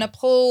anymore. We're gonna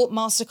pull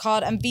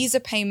MasterCard and Visa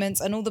payments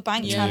and all the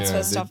bank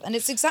transfer stuff. And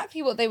it's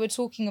exactly what they were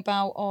talking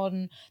about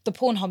on the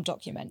Pornhub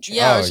documentary.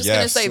 Yeah, I was just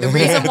going to say, the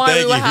reason why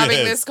we were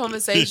having this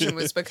conversation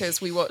was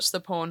because we watched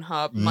the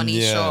Pornhub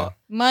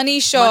Money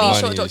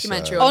Shot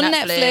documentary on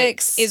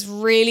Netflix. Is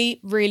really,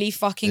 really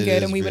fucking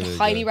good. And we would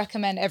highly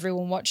recommend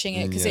everyone watching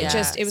it because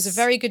it was a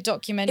very good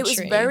documentary. It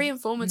was very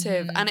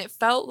informative and it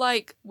felt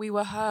like we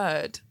were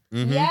heard.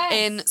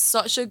 In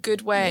such a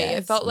good way.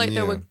 It felt like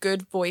there were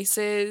good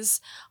voices.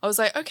 I was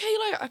like, okay,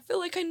 like I feel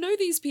like I know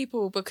these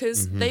people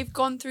because they've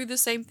gone through the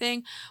same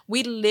thing.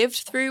 We lived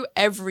through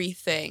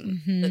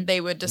everything that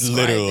they were describing.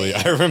 Literally,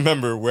 I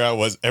remember where I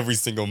was every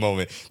single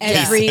moment.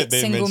 Every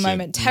single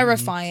moment.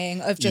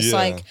 Terrifying of just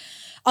like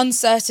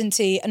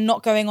uncertainty and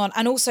not going on,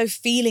 and also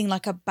feeling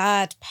like a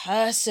bad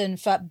person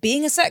for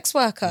being a sex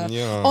worker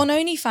on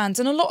OnlyFans.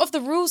 And a lot of the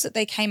rules that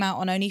they came out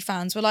on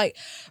OnlyFans were like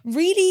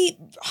really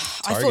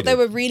targeted. I thought they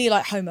were really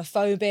like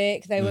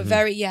homophobic. They were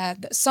very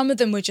some of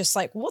them were just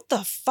like, what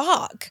the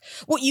fuck?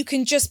 What, you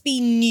can just be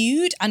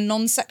nude and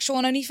non-sexual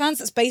on OnlyFans?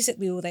 That's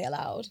basically all they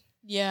allowed.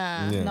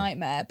 Yeah.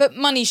 Nightmare. But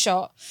Money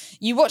Shot,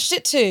 you watched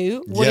it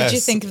too. What did you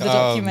think of the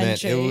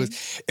documentary? Man.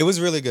 It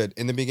was really good.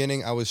 In the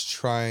beginning, I was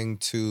trying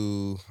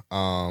to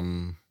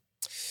not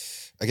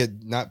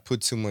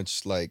put too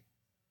much like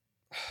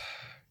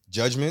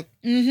judgment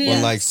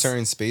on like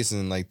certain spaces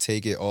and like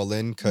take it all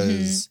in,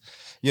 because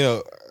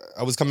I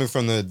was coming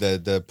from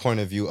the point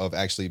of view of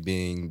actually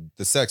being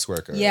the sex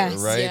worker, right?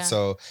 Yeah.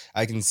 So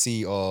I can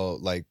see all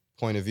like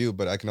point of view,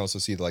 but I can also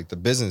see like the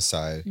business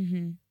side.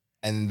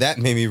 And that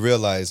made me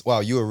realize,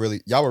 wow,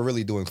 y'all were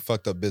really doing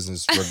fucked up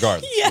business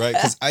regardless, right?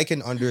 Because I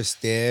can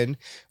understand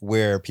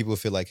where people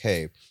feel like,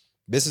 hey,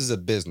 this is a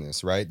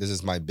business, right? This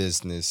is my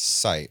business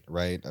site,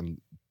 right?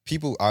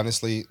 People,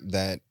 honestly,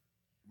 that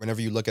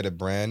whenever you look at a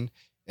brand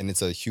and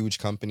it's a huge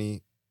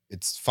company,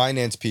 it's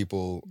finance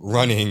people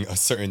running a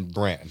certain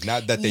brand,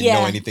 not that they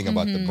know anything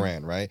about the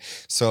brand, right?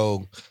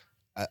 So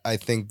I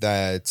think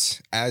that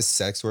as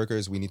sex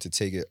workers, we need to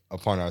take it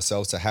upon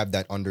ourselves to have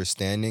that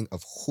understanding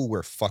of who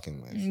we're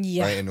fucking with,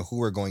 right? And who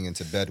we're going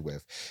into bed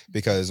with.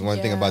 Because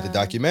one thing about the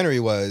documentary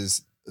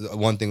was,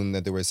 one thing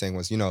that they were saying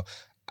was,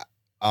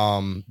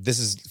 this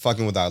is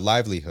fucking with our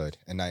livelihood.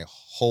 And I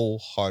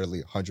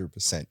wholeheartedly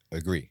 100%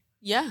 agree.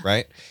 Yeah.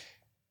 Right?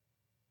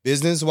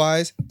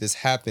 Business-wise, this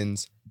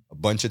happens a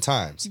bunch of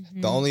times.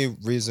 The only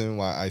reason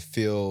why I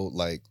feel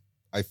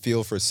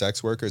for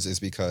sex workers is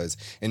because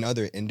in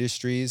other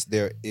industries,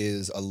 there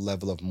is a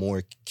level of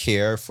more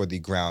care for the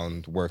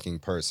ground working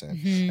person.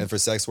 And for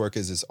sex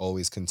workers, it's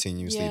always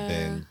continuously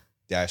been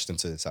dashed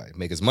into the side.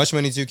 Make as much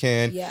money as you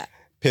can.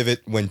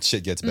 Pivot when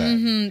shit gets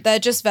bad. They're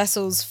just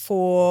vessels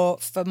for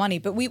money.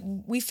 But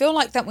we feel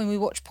like that when we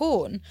watch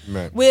porn.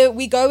 Right.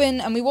 We go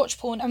in and we watch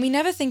porn and we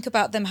never think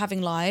about them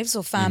having lives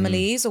or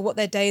families or what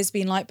their day has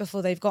been like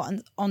before they've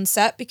gotten on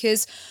set,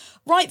 because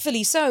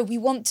rightfully so, we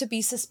want to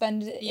be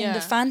suspended in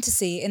the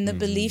fantasy, in the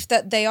belief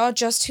that they are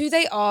just who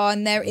they are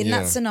and they're in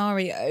that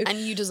scenario. And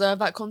you deserve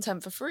that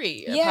content for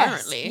free,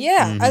 apparently.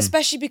 Yeah,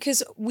 especially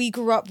because we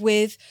grew up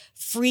with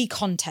free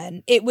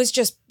content. It was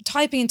just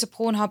typing into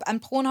Pornhub,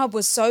 and Pornhub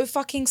was so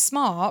fucking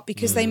smart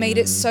because they made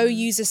it so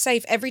user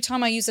safe. Every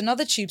time I use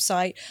another tube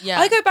site,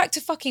 I go back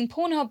to fucking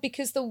Pornhub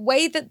because the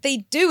way that they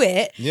do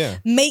it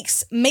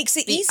makes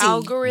it easy. The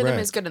algorithm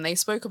is good, and they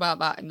spoke about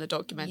that in the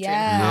documentary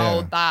and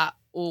how that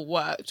all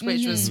worked,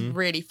 which was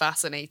really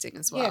fascinating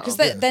as well. Yeah, because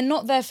they're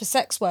not there for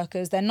sex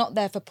workers. They're not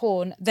there for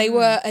porn. They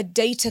were a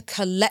data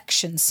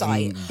collection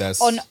site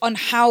on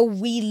how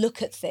we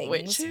look at things.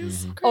 Which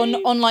is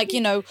on like,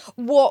 you know,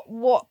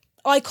 what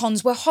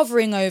icons we're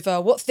hovering over,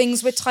 what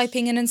things we're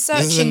typing in and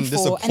searching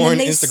for. And then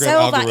they Instagram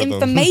sell algorithm. that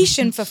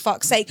information, for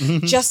fuck's sake.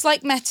 Just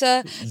like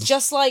Meta,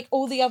 just like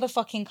all the other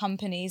fucking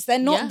companies. They're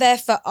not there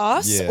for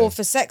us or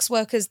for sex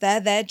workers.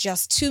 They're there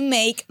just to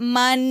make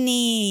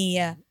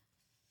money.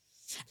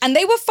 And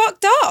they were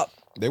fucked up.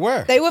 They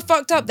were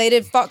fucked up. They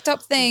did fucked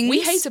up things.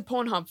 We hated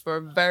Pornhub for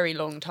a very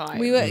long time.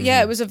 We were,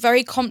 it was a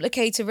very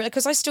complicated,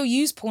 because I still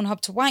use Pornhub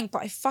to wank,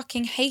 but I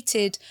fucking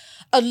hated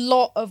a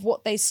lot of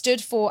what they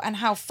stood for and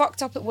how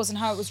fucked up it was and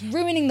how it was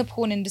ruining the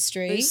porn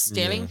industry.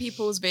 Stealing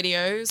people's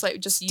videos,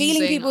 like just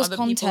stealing using people's other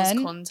content.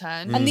 people's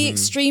content. And the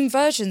extreme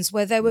versions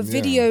where there were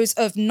videos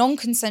of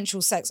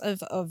non-consensual sex,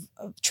 of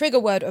trigger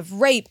word, of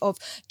rape, of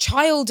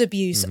child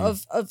abuse,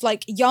 of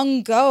like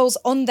young girls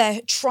on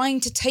there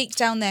trying to take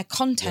down their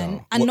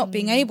content and not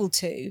being able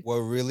to. What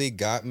really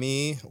got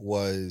me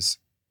was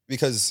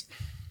because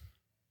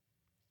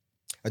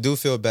I do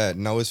feel bad,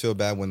 and I always feel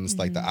bad when it's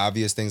like the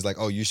obvious things, like,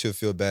 oh, you should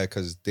feel bad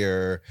because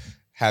they're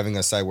having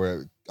a site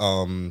where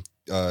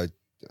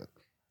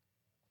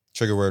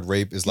trigger word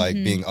rape is like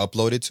being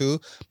uploaded to.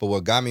 But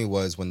what got me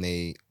was when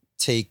they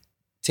take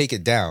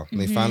it down.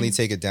 They finally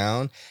take it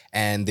down,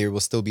 and there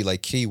will still be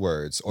like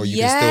keywords, or you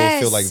can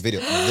still feel like video.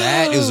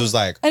 That is just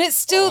like, and it's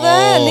still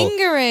there,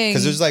 lingering.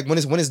 Because there's like when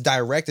it's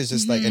direct, it's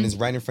just like, and it's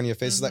right in front of your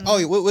face. It's like,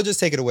 oh, we'll just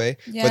take it away.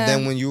 Yeah. But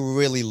then when you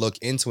really look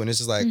into it, it's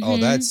just like, oh,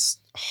 that's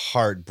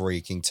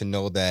heartbreaking to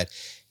know that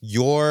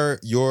your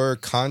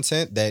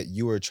content that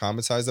you were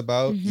traumatized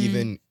about,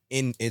 even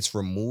in its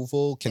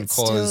removal, can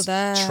cause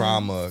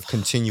trauma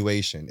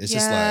continuation. It's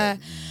just like,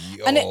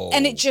 yo.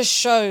 And it just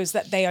shows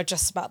that they are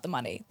just about the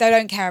money. They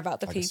don't care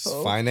about the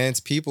people. Finance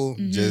people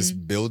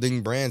just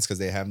building brands because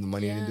they have the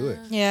money to do it.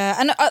 Yeah,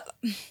 and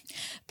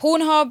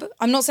Pornhub,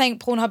 I'm not saying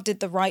Pornhub did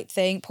the right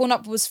thing.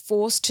 Pornhub was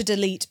forced to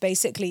delete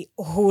basically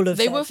all of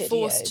their videos. They were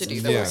forced to do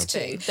the right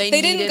thing.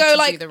 They didn't go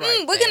like,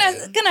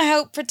 we're gonna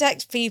help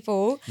protect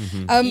people.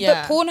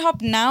 But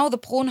Pornhub now, the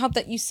Pornhub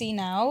that you see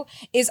now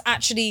is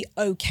actually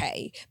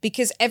okay,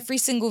 because every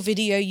single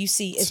video you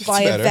see is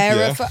by a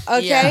verified.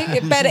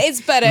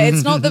 It's better.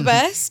 It's not the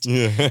best.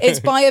 It's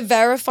by a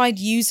verified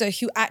user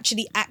who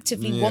actually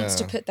actively wants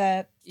to put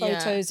their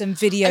photos and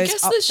videos up there. I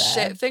guess the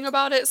shit thing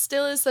about it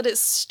still is that it's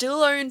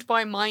still owned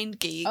by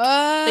MindGeek.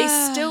 They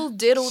still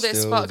did all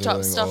this fucked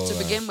up stuff to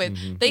begin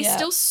with. They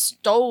still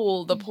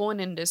stole the porn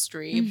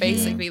industry,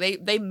 basically.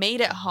 They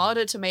made it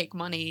harder to make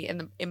money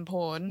in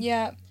porn.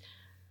 Yeah.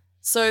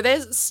 So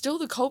there's still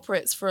the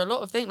culprits for a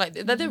lot of things. Like,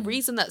 they're the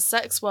reason that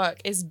sex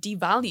work is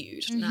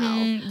devalued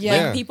now.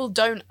 Like, people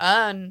don't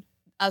earn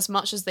as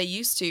much as they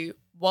used to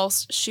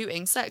whilst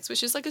shooting sex,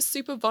 which is like a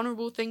super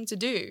vulnerable thing to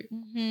do.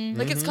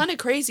 Like, it's kind of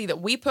crazy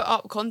that we put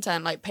up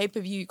content, like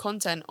pay-per-view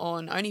content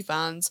on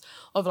OnlyFans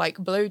of like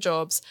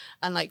blowjobs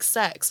and like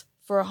sex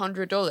for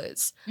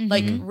 $100.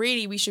 Like,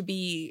 really, we should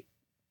be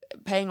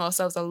paying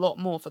ourselves a lot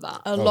more for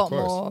that. A lot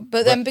more.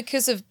 But then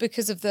because of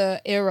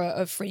the era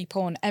of free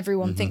porn,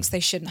 everyone thinks they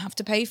shouldn't have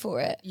to pay for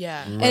it.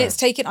 Yeah. And it's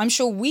taken, I'm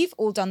sure we've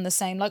all done the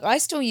same. Like, I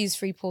still use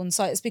free porn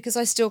sites because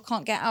I still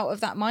can't get out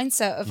of that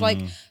mindset of like,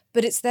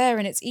 but it's there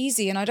and it's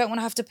easy and I don't want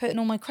to have to put in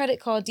all my credit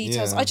card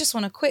details. I just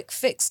want a quick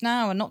fix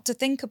now and not to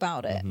think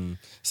about it.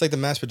 It's like the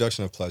mass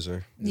production of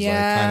pleasure. It's like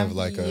kind of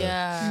like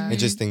a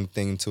interesting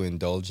thing to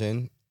indulge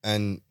in.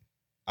 And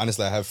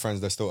honestly, I have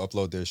friends that still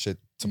upload their shit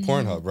to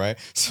Pornhub, right?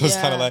 So it's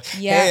kind of like,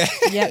 hey,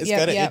 it's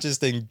kind of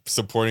interesting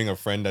supporting a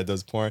friend that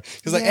does porn.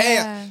 Because like, hey,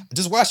 I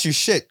just watched you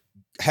shit.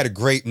 Had a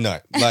great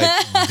nut. Like,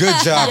 good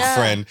job,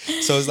 friend.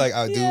 So it's like,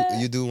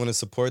 you do want to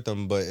support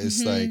them, but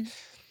it's like,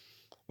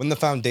 when the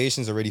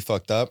foundation's already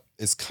fucked up,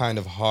 it's kind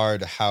of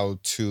hard how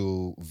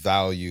to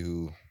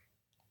value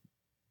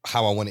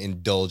how I want to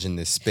indulge in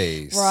this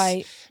space.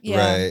 Right. Yeah.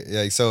 Right.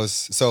 Like, so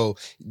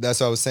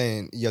that's what I was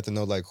saying. You have to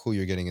know like who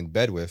you're getting in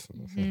bed with.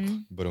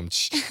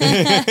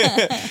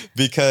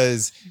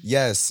 Because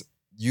yes,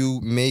 you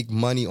make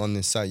money on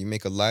this site, you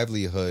make a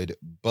livelihood,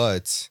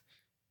 but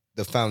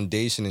the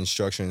foundation and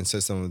structure and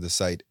system of the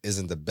site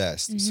isn't the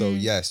best. So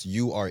yes,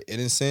 you are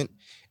innocent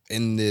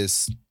in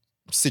this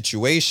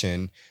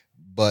situation,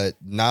 but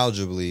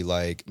knowledgeably,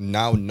 like,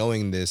 now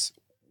knowing this,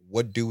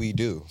 what do we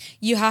do?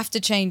 You have to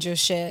change your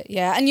shit,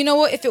 yeah. And you know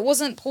what? If it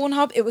wasn't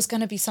Pornhub, it was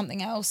going to be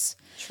something else.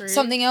 True.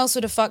 Something else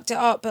would have fucked it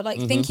up. But like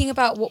thinking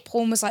about what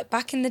porn was like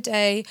back in the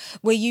day,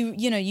 where you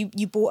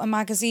bought a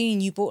magazine,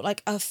 you bought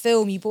like a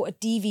film, you bought a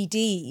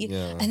DVD,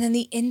 and then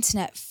the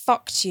internet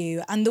fucked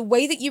you. And the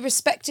way that you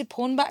respected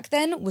porn back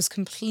then was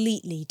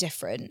completely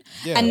different.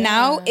 Yeah. And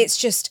now it's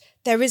just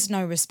there is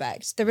no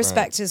respect. The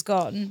respect is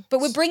gone. But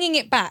we're bringing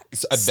it back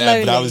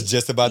slowly. But I was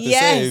just about to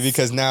say,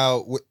 because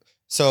now,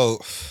 wow,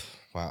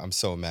 I'm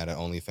so mad at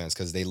OnlyFans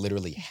because they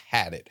literally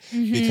had it.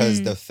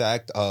 Because the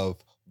fact of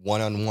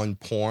one-on-one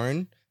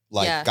porn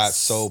got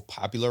so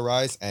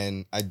popularized,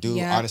 and I do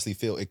honestly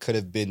feel it could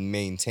have been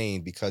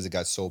maintained because it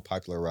got so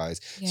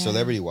popularized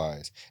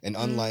celebrity-wise. And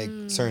unlike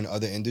certain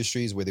other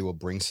industries where they will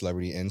bring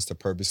celebrity in to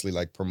purposely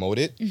promote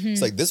it,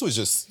 it's like this was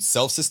just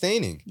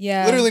self-sustaining.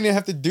 Yeah. Literally didn't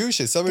have to do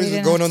shit. Somebody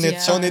was going on there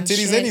showing their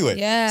titties anyway.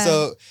 Yeah.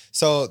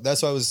 So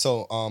that's why it was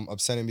so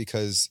upsetting,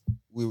 because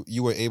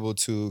you were able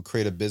to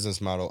create a business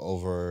model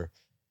over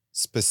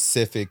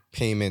specific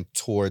payment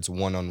towards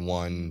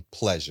one-on-one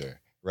pleasure.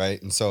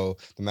 Right. And so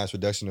the mass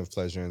reduction of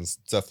pleasure and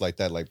stuff like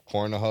that, like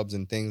Pornhubs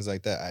and things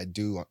like that, I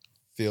do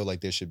feel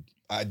like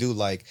I do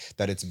like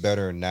that it's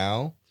better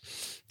now.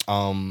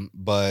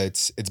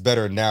 But it's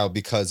better now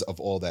because of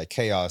all that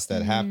chaos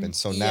that happened.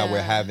 So now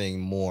we're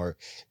having more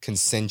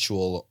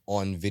consensual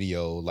on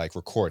video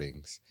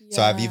recordings. Yeah.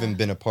 So I've even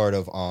been a part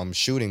of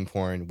shooting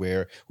porn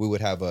where we would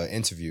have an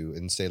interview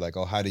and say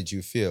oh, how did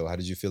you feel? How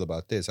did you feel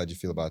about this? How did you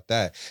feel about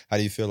that? How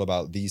do you feel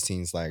about these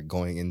scenes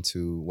going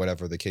into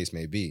whatever the case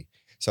may be?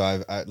 So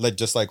I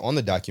just on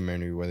the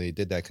documentary where they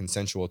did that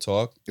consensual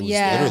talk, it was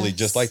literally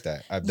just like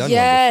that. I've done one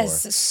before.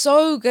 Yes,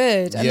 so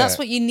good. And that's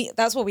what you need.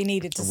 That's what we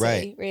needed to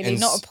see, really. And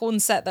not a porn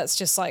set that's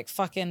just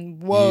fucking,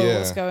 whoa,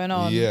 what's going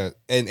on? Yeah.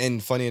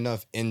 And funny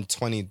enough, in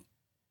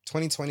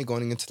 2020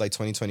 going into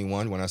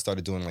 2021, when I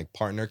started doing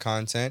partner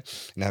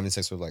content and having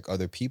sex with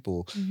other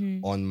people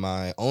on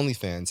my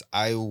OnlyFans,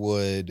 I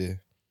would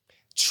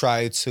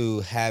try to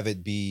have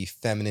it be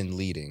feminine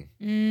leading,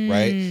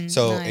 right?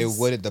 So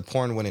the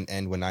porn wouldn't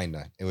end when I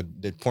nut.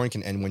 The porn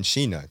can end when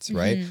she nuts,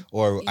 right?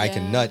 Or I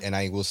can nut and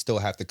I will still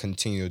have to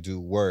continue to do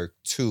work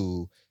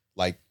to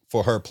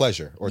for her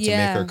pleasure or to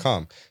make her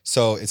come.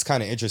 So it's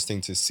kind of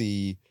interesting to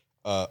see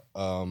a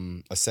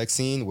sex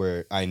scene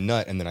where I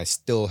nut and then I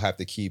still have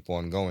to keep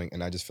on going,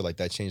 and I just feel like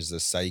that changes the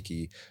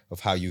psyche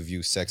of how you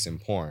view sex in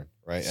porn,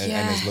 right? And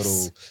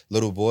as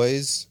little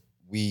boys,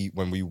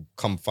 when we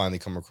finally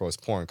come across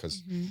porn,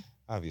 because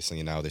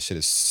obviously now this shit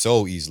is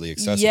so easily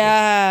accessible.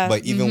 Yeah.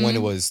 But even when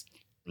it was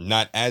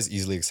not as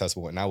easily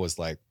accessible, and I was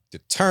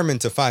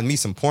determined to find me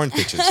some porn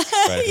pictures,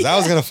 right? Because I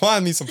was gonna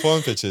find me some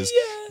porn pictures,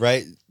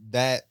 right?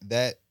 That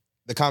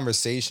the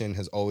conversation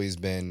has always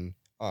been,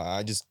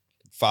 I just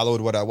followed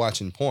what I watch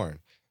in porn.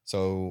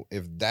 So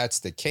if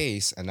that's the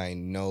case, and I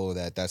know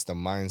that that's the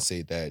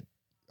mindset that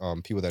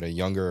people that are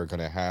younger are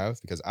gonna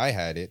have, because I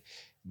had it,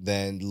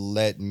 then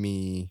let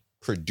me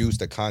produce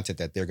the content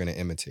that they're going to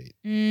imitate.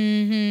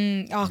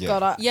 Oh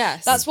God,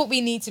 yes, that's what we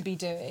need to be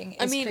doing.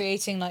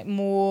 Creating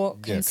more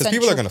consensual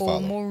people are gonna follow.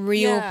 More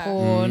real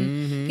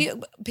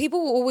porn.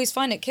 People will always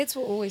find it. Kids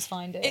will always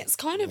find it. It's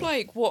kind of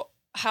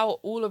how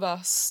all of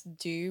us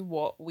do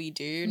what we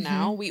do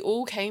now. We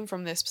all came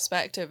from this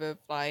perspective of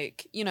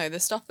the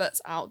stuff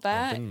that's out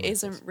there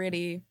isn't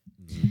really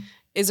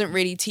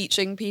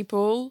teaching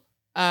people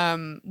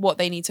what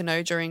they need to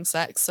know during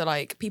sex. So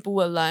people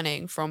were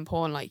learning from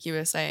porn, like you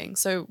were saying.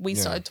 So we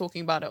started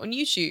talking about it on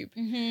YouTube,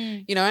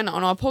 and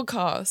on our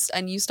podcast,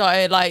 and you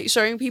started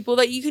showing people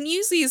that you can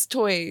use these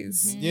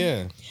toys.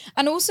 Yeah.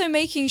 And also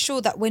making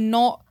sure that we're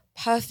not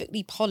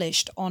perfectly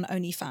polished on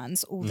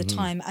OnlyFans all the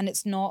time, and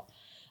it's not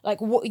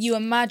what you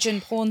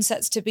imagine porn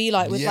sets to be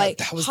with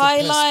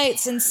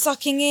highlights and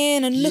sucking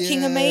in and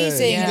looking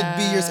amazing.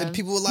 Yeah. And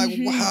people were wow,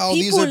 people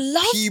these are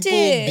people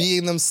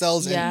being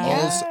themselves and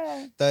also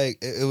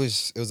it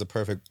was a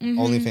perfect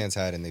OnlyFans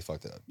had, and they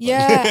fucked it up.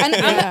 Yeah, and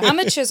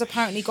amateurs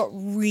apparently got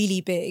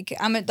really big.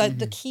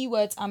 The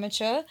keyword's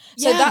amateur.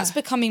 So that's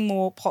becoming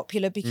more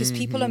popular because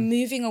people are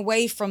moving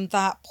away from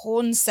that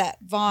porn set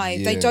vibe.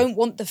 Yeah. They don't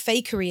want the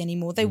fakery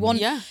anymore. They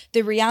want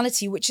the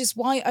reality, which is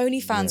why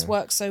OnlyFans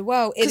works so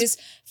well. It is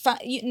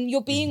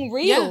you're being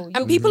real.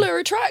 And people are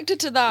attracted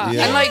to that.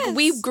 Yeah. And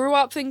we grew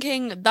up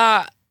thinking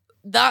that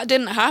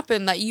didn't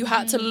happen, that you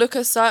had to look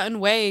a certain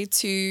way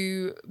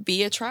to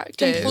be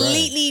attractive.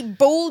 Completely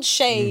bald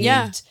shaved.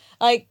 Yeah.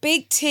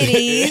 Big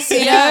titties,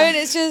 and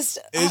it's just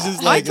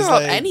I throw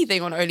up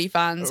anything on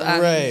OnlyFans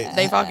and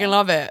they fucking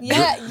love it.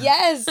 Yeah,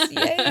 yes.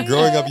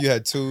 Growing up, you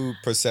had two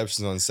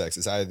perceptions on sex.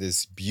 It's either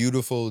this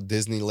beautiful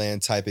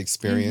Disneyland type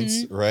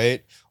experience,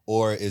 right?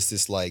 Or it's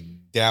this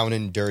down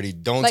and dirty,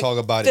 don't talk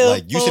about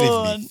it, you shouldn't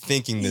even be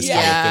thinking this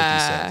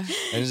kind of 50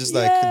 Cent. And it's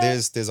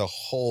just there's a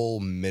whole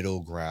middle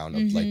ground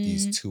of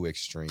these two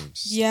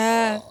extremes.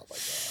 Yeah. Oh my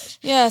gosh.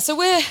 Yeah, so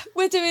we're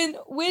doing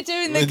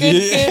the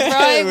good,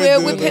 right?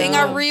 We're putting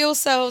our real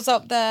selves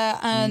up there,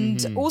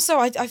 and also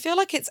I feel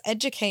like it's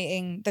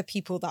educating the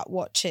people that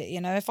watch it.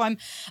 If I'm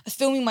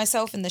filming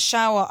myself in the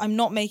shower, I'm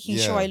not making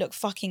sure I look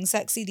fucking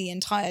sexy the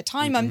entire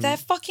time. I'm there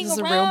fucking around.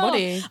 A real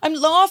body. I'm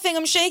laughing.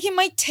 I'm shaking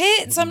my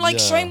tits. I'm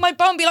showing my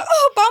bum. Be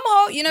oh, bum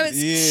hole.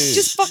 It's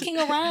just fucking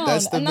around.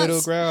 That's the middle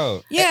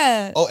ground.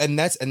 Yeah. And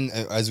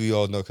as we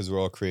all know, because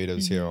we're all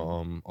creatives here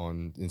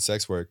in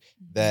sex work,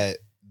 that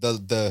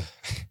the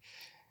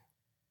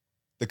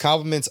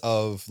compliments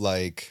of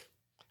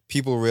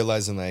people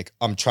realizing like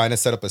I'm trying to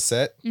set up a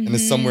set and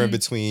it's somewhere in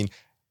between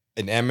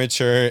an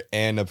amateur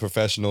and a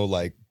professional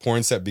like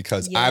porn set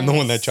because I'm the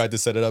one that tried to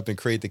set it up and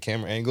create the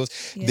camera angles.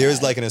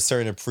 There's like a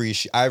certain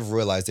appreciation. I've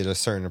realized there's a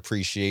certain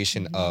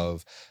appreciation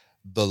of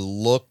the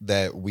look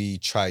that we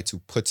try to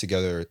put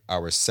together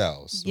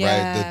ourselves,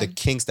 right? The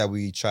kinks that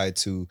we try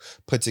to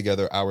put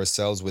together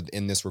ourselves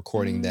within this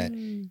recording that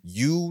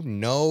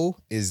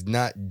is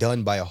not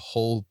done by a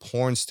whole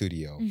porn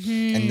studio.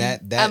 And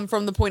that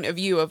from the point of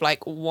view of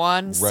like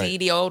one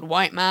seedy old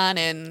white man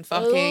in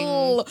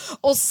fucking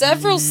or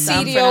several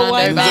seedy old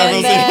white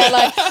men there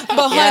like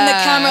behind the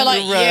camera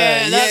like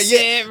that's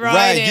it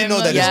right you know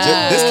that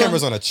this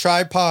camera's on a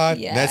tripod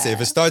and that's it.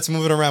 If it starts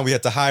moving around we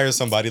have to hire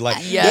somebody like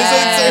there's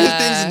like certain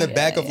things in the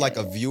back of like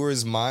a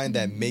viewer's mind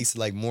that makes it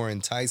like more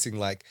enticing.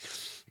 Like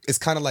it's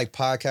kind of like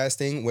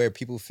podcasting where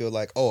people feel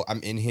like, oh,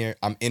 I'm in here,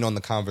 I'm in on the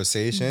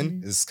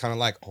conversation. It's kind of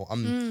like, oh,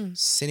 I'm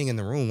sitting in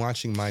the room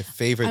watching my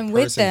favorite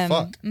person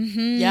fuck.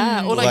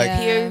 Yeah, or like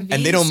POV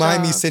and they don't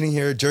mind me sitting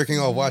here jerking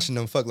off watching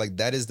them fuck. Like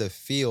that is the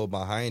feel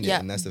behind it,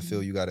 and that's the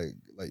feel you gotta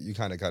like. You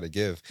kind of gotta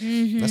give.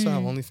 That's why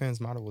OnlyFans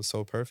model was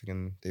so perfect,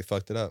 and they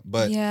fucked it up.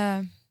 But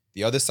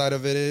the other side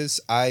of it is,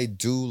 I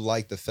do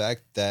like the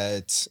fact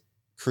that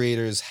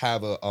creators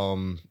have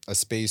a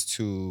space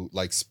to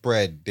like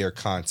spread their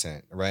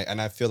content, right?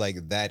 And I feel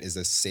like that is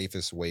the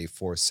safest way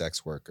for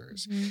sex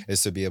workers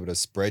is to be able to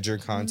spread your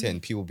content and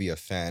people be a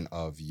fan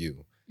of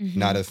you,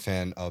 not a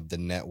fan of the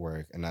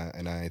network. And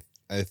I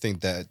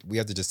think that we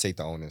have to just take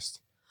the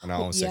onus on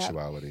our own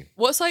sexuality.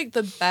 What's like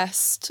the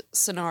best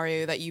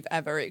scenario that you've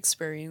ever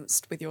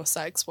experienced with your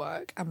sex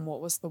work, and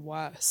what was the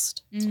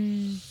worst?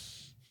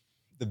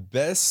 The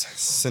best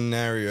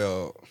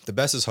scenario, the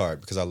best is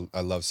hard because I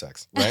love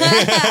sex,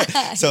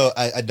 right? So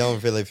I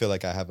don't really feel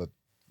like I have a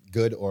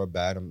good or a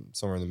bad. I'm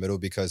somewhere in the middle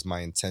because my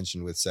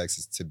intention with sex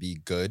is to be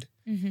good,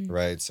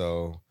 right?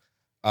 So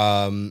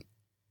I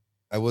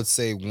would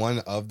say one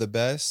of the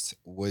best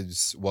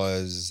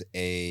was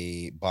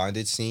a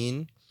bondage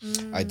scene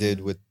I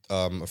did with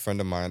a friend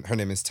of mine. Her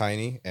name is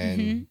Tiny,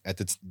 and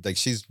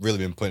she's really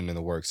been putting in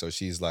the work, so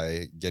she's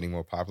like getting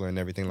more popular and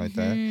everything like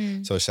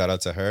that. So shout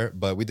out to her.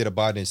 But we did a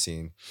bondage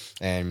scene,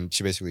 and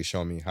she basically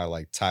showed me how to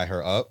like tie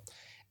her up,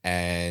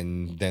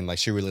 and then like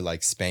she really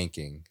liked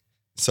spanking.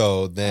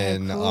 So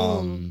then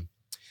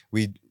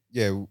we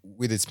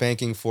did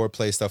spanking,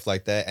 foreplay, stuff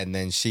like that, and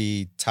then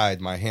she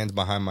tied my hands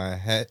behind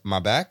my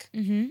back.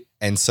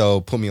 And so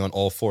put me on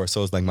all fours.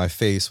 So it's like my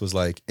face was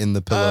like in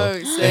the pillow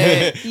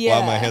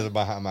while my hands are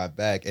behind my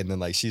back. And then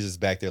like she's just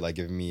back there like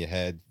giving me a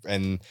head.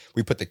 And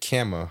we put the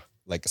camera,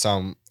 like, so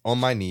I'm on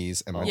my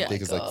knees and my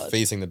dick is like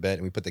facing the bed.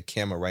 And we put the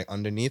camera right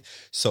underneath.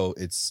 So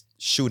it's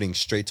shooting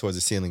straight towards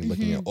the ceiling,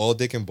 looking at all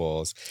dick and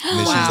balls. And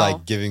then she's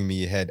like giving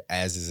me a head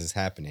as this is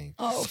happening.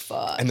 Oh,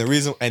 fuck. And the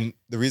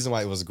reason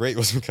why it was great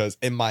was because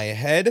in my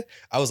head,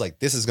 I was like,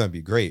 this is going to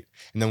be great.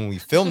 And then when we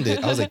filmed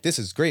it, I was like, this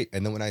is great.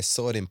 And then when I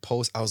saw it in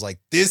post, I was like,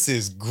 this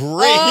is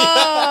great.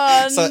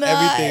 Oh, so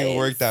everything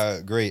worked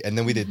out great. And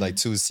then we did like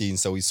 2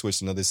 scenes. So we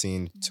switched another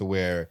scene to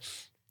where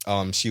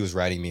she was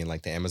riding me in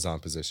like the Amazon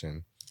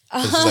position.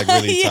 She's like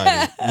really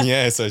tiny.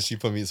 Yeah, so she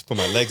put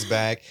my legs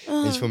back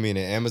and she put me in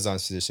an Amazon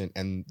position.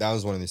 And that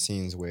was one of the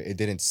scenes where it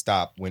didn't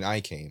stop when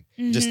I came.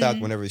 It just stopped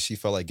whenever she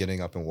felt like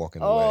getting up and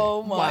walking away.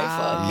 Oh my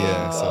fucking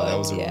God. So that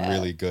was a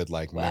really good,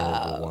 like,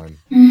 memorable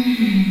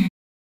one.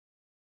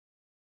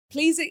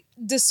 Please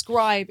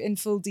describe in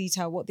full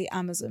detail what the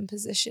Amazon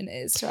position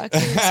is to our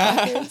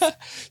curious.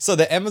 So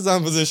the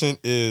Amazon position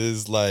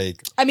is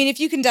like, I mean, if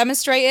you can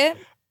demonstrate it.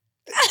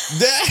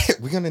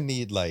 We're going to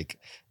need like,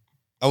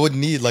 I would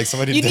need like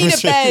somebody to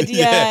demonstrate. You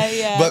need a bed,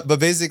 yeah. But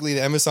basically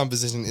the Amazon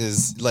position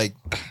is like,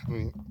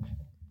 wait,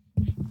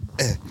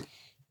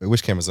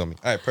 which camera's on me?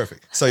 All right,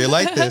 perfect. So you're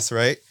like this,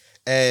 right?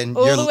 And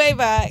all the way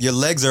back. Your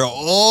legs are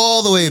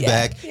all the way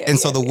back. And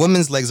so the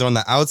woman's legs are on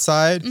the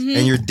outside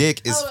and your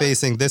dick is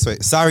facing this way.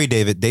 Sorry,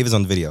 David. David's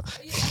on the video.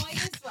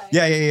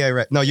 Yeah,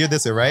 right. No, you're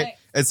this way, right?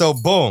 And so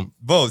boom.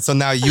 So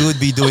now you would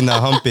be doing the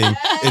humping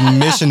in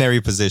missionary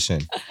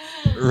position.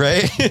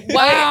 Right?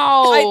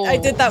 Wow. I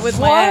did that with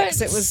my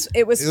ex. It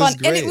was fun.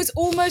 And it was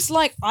almost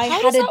like I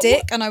had a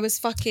dick and I was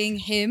fucking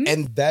him.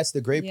 And that's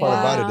the great part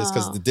about it is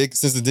because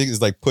since the dick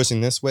is like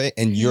pushing this way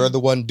and you're the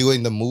one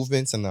doing the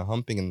movements and the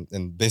humping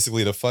and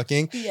basically the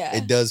fucking,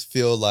 it does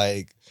feel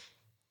like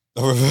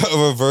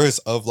a reverse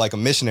of like a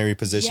missionary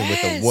position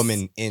with a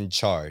woman in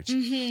charge.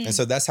 And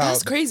so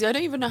that's crazy. I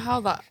don't even know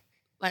how that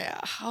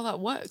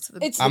works.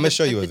 I'm gonna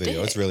show you a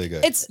video. It's really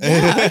good. It's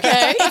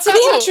okay. It's an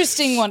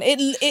interesting one.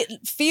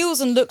 It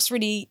feels and looks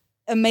really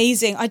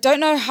amazing. I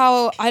don't know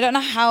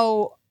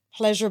how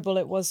pleasurable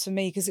it was for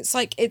me because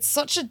it's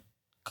such a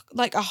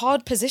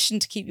hard position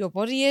to keep your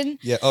body in.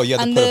 Yeah. Oh, you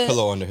have to put a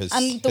pillow under his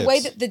and the hips. way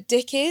that the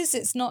dick is,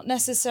 it's not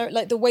necessarily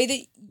like the way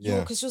that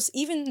because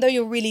even though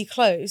you're really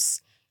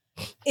close,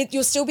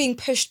 you're still being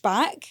pushed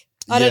back.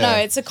 I don't know.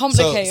 It's a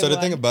complicated So the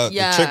thing about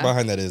the trick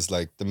behind that is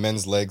like the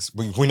men's legs,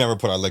 we never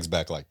put our legs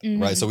back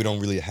right? So we don't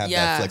really have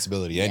that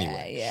flexibility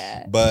anyway.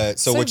 Yeah. But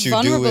so what you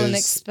do is... and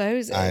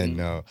exposing. I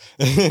know.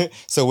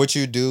 So what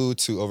you do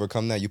to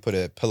overcome that, you put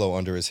a pillow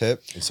under his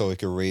hip so it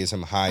could raise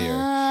him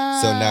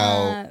higher. So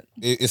now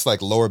it's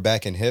like lower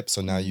back and hip.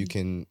 So now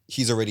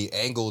he's already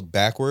angled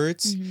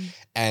backwards.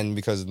 And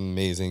because of the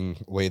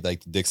amazing way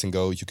like the dicks can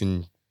go, you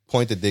can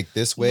point the dick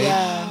this way.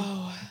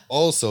 Yeah.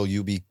 Also,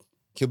 he'll be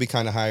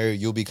kind of higher.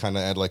 You'll be kind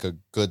of at like a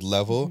good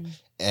level.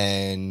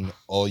 And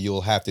all you'll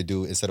have to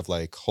do instead of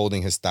like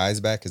holding his thighs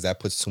back, because that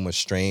puts too much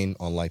strain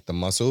on like the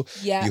muscle.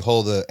 Yeah. You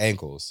hold the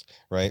ankles,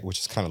 right? Which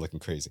is kind of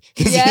looking crazy.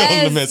 Because you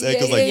hold the man's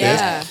ankles like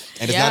this.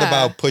 And it's not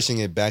about pushing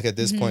it back at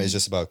this point. It's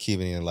just about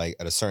keeping it like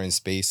at a certain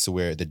space to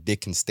where the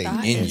dick can stay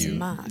in you.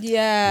 Mad.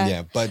 Yeah.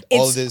 Yeah. But it's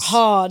all of this...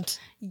 hard.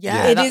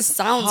 Yeah. It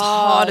sounds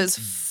hard as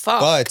fuck.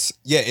 But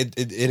yeah, it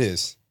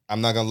is. I'm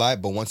not gonna lie,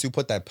 but once you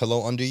put that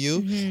pillow under you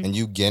and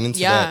you get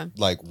into that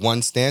like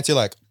one stance, you're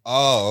like,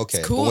 oh, okay.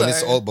 It's cool,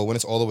 but when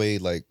it's all the way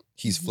like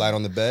he's flat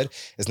on the bed,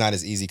 it's not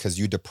as easy because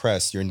your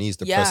knees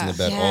depress in the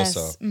bed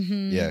also.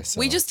 Yeah. So.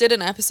 We just did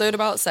an episode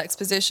about sex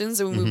positions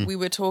and we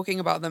were talking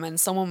about them, and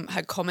someone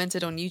had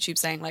commented on YouTube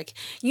saying like,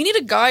 you need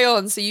a guy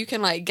on so you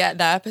can like get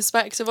their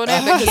perspective on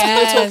it, because we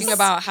were talking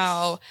about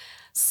how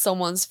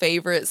someone's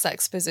favorite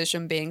sex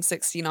position being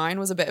 69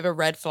 was a bit of a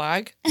red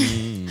flag.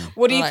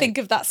 What do you think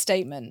of that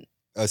statement?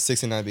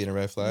 69 being a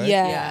red flag?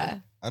 Yeah.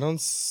 I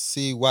don't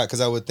see why, because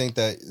I would think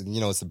that,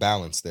 it's a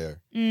balance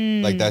there.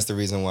 Like, that's the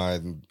reason why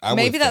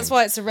Maybe that's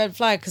why it's a red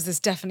flag, because there's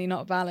definitely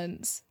not a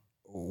balance.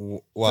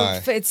 Why?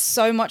 It's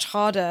so much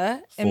harder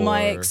in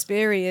my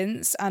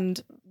experience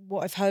and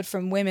what I've heard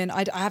from women.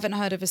 I haven't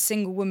heard of a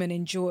single woman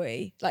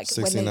enjoy like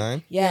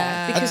 69?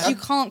 Because you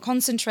can't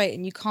concentrate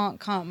and you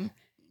can't come.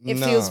 It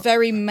feels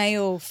very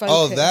male focused.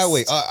 Oh, that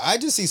way. I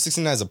just see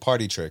 69 as a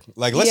party trick.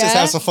 Like, let's just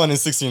have some fun in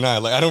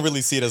 69. Like, I don't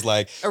really see it as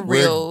like a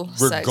real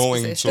we're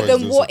going position. towards. But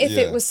then what if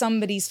it was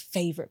somebody's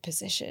favorite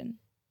position?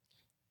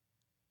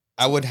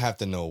 I would have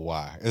to know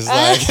why. It's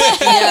like,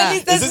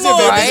 is this your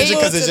favorite position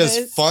because it's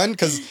just fun?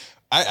 Because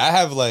I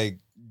have like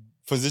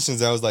positions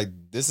that I was like,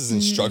 this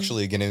isn't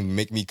structurally going to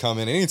make me come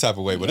in any type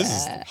of way, but this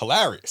is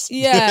hilarious.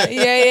 Yeah.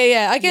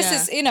 I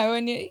guess it's,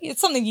 and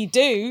it's something you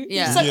do.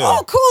 Yeah. It's like,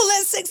 oh, cool,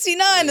 that's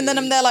 69. And then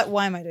I'm there like,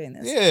 why am I doing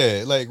this?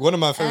 Yeah. Like one of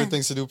my favorite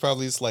things to do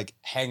probably is like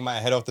hang my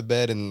head off the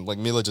bed and like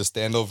Mila just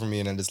stand over me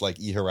and then just like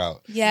eat her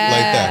out. Yeah. Like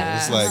that.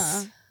 It's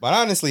like... But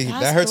honestly,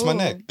 that hurts my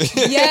neck.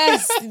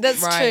 Yes,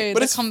 that's true.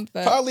 But it's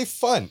probably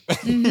fun.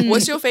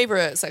 What's your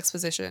favorite sex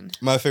position?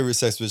 My favorite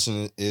sex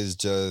position is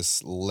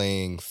just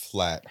laying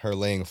flat. Her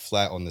laying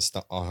flat on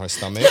her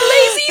stomach.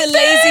 The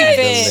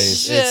lazy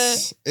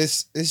bitch.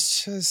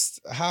 It's just,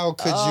 how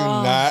could you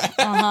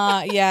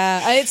not?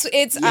 Yeah, it's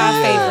our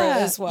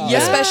favorite as well. Yeah.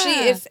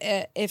 Especially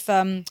if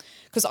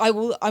because I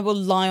will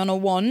lie on a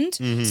wand.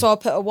 So I'll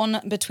put a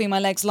wand between my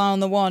legs, lie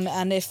on the wand,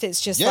 and if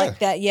it's just like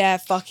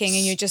that, fucking,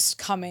 and you're just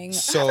coming.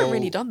 I haven't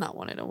really done that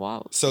one in a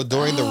while. So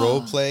during the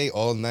role play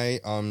all night,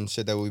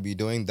 shit that we'll be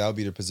doing, that'll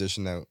be the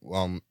position that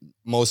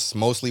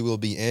mostly we'll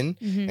be in,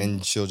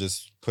 and she'll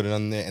just put it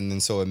on there, and then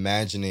so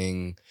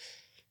imagining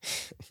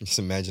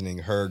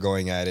her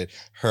going at it,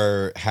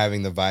 her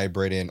having the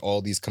vibrator and all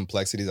these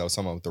complexities. I was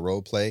talking about with the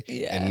role play,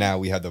 and now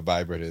we have the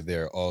vibrator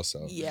there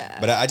also. Yeah,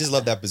 but I just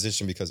love that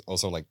position because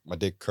also like my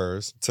dick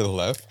curves to the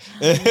left.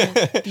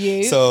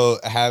 So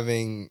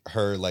having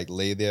her like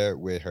lay there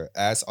with her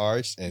ass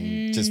arched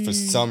and just for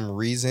some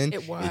reason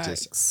it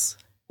just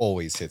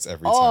always hits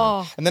every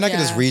time. And then I can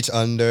just reach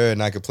under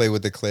and I could play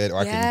with the clit, or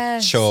I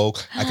can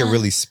choke. I can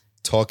really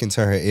talk into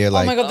her ear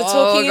like, oh my god, the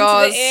talking into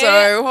the ear,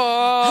 so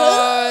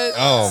hard.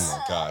 Oh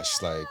my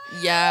gosh, like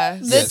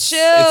the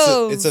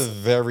chills. It's a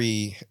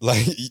very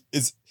like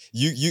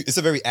it's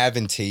a very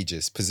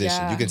advantageous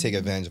position. You can take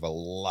advantage of a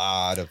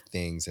lot of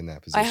things in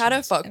that position. I had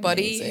a fuck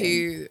buddy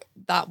who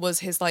that was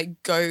his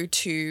like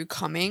go-to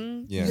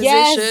coming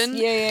position.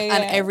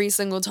 And every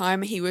single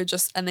time he would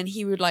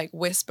like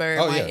whisper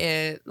in my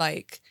ear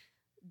like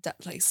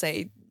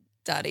say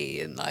daddy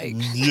and like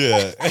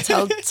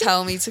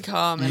tell me to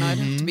come, and I'd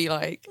have to be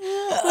like,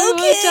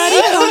 okay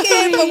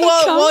daddy, but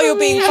while you're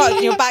being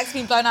fucked, your back's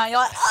being blown out, you're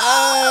like,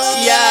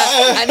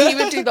 and he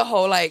would do the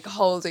whole like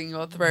holding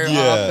your throat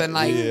up and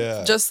like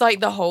just like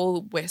the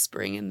whole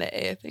whispering in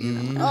the ear thing.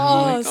 And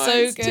I'm like,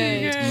 so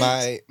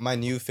good. My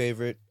new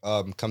favorite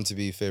come to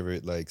be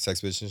favorite like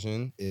sex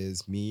position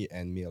is me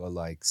and Mila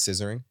like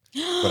scissoring.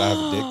 But I have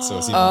a dick, so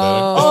it's even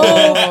better. Oh,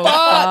 fuck.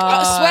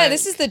 I swear,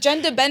 this is the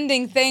gender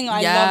bending thing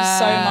I love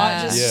so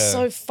much. It's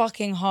so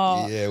fucking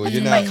hot. Yeah, well,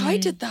 I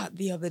did that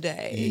the other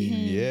day.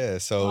 Yeah,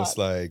 so it's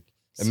like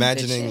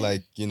imagining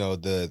like,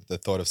 the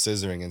thought of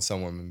scissoring and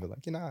someone would be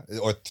like,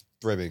 or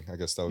thribbing, I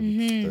guess that would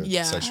be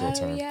the sexual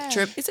term.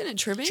 Isn't it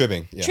tribbing?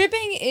 Tribbing, yeah.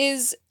 Tribbing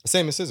is...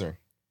 Same as scissoring.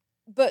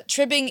 But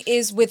tribbing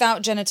is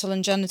without genital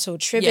and genital.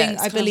 Tribbing,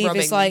 I believe,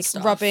 is like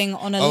rubbing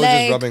on a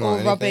leg rubbing or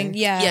on rubbing.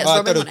 Yeah, it's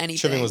rubbing on anything.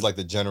 Tribbing was like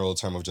the general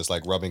term of just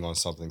like rubbing on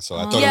something. So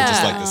I thought it was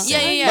just like the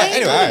same. Yeah. But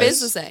anyway, it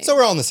is the same. So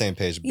we're all on the same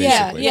page,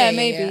 basically. Yeah,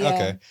 maybe. Yeah.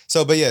 Okay.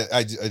 So, but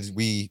yeah,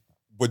 we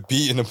would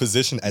be in a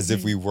position as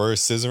if we were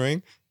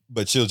scissoring,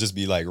 but she'll just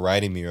be like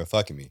riding me or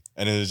fucking me.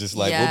 And then it's just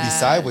like, we'll be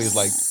sideways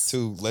like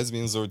two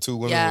lesbians or two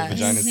women with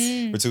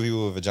vaginas or two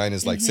people with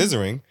vaginas like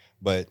scissoring,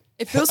 but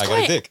it feels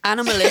quite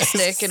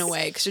animalistic in a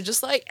way because you're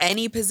just like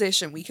any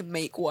position we can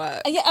make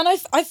work. Yeah, and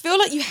I feel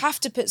like you have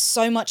to put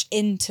so much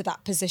into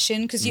that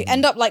position because you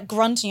end up like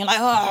grunting. You're like,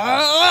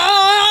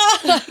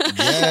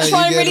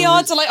 trying really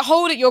hard to like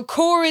hold it. Your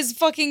core is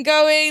fucking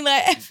going,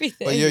 like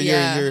everything. But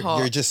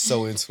you're just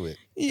so into it.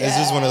 Yeah. It's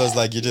just one of those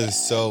like you're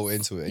just so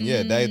into it.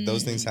 And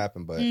those things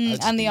happen. But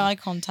and the eye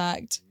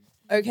contact.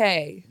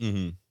 Okay,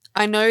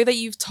 I know that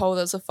you've told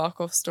us a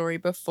fuck off story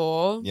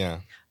before. Yeah,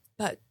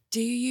 but do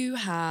you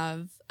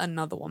have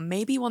another one?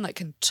 Maybe one that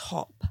can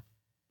top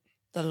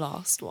the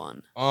last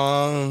one.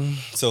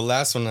 So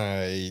last one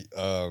I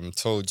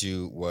told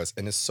you was,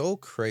 and it's so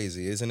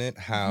crazy, isn't it?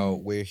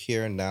 How we're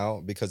here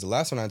now, because the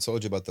last one I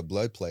told you about the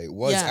blood play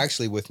was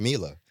actually with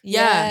Mila.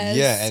 Yes.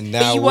 Yeah, and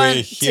now you we're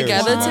here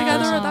together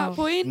at that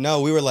point.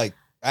 No, we were like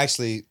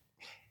actually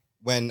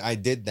when I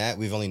did that,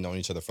 we've only known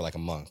each other for like a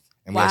month.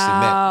 And we actually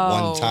met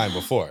one time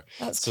before.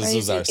 That's so crazy.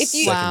 This was our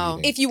second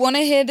meeting. If you want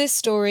to hear this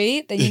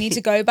story, then you need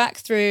to go back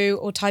through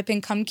or type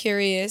in Come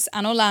Curious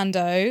and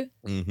Orlando.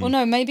 Well,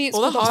 no, maybe it's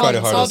quite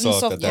a hard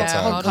soft at that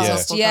time.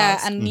 Podcast. Yeah,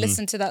 and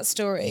listen to that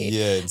story.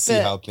 Yeah, and see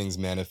how things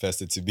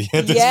manifested to be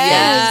at this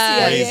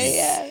point.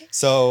 Yeah.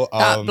 So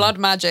that blood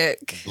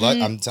magic.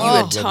 I'm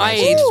telling you,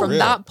 tied from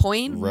that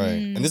point. Right.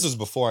 And this was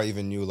before I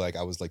even knew like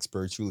I was like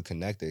spiritually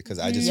connected because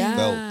I just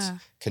felt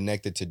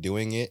connected to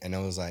doing it. And I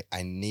was like,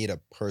 I need a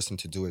person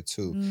to do it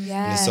too.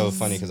 And it's so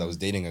funny because I was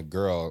dating a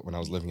girl when I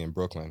was living in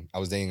Brooklyn. I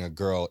was dating a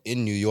girl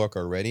in New York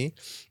already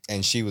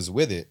and she was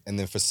with it. And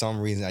then for some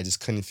reason, I just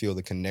couldn't feel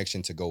the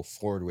connection to go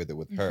forward with it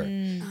with her.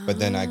 But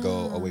then I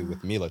go away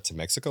with Mila to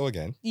Mexico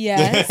again.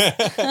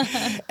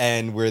 Yes.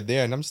 And we're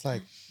there and I'm just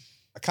like,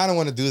 I kind of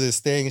want to do this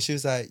thing. And she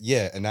was like,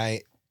 yeah. And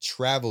I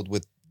traveled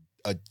with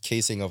a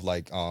casing of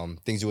like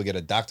things you would get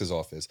at a doctor's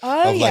office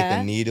of like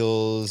the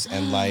needles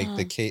and like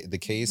the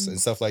case and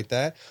stuff like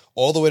that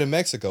all the way to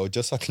Mexico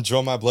just so I can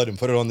draw my blood and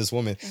put it on this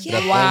woman that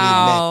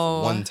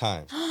I've only met one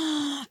time.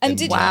 And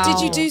did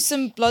you do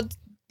some blood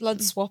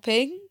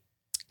swapping?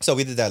 So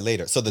we did that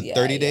later. So the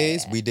 30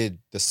 days, we did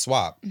the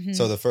swap.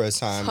 So the first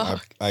time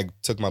I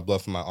took my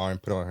blood from my arm,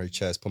 put it on her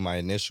chest, put my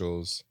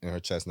initials in her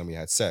chest, and then we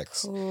had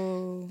sex.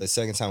 Cool. The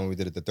second time when we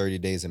did it the 30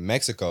 days in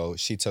Mexico,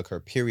 she took her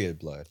period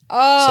blood.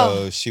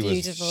 Oh, so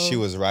she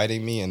was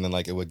riding me, and then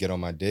like it would get on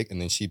my dick,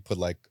 and then she put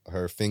like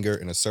her finger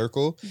in a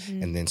circle,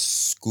 and then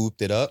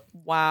scooped it up.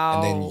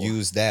 Wow. And then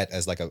used that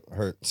as like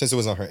since it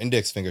was on her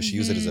index finger, she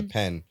used it as a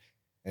pen.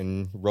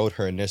 And wrote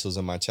her initials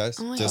on my chest,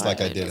 just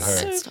like I did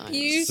her. So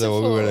beautiful.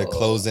 So we were to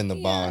close in the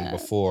bond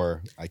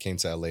before I came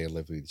to LA and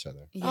lived with each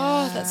other. Yeah.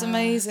 Oh, that's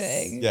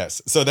amazing.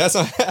 Yes. So that's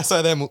why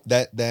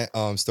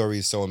that story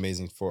is so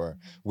amazing for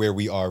where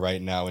we are right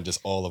now and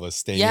just all of us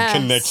staying in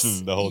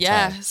connection the whole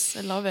time. Yes,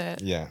 I love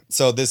it. Yeah.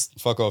 So this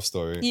fuck off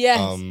story,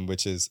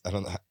 which is I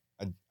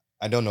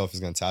don't know if it's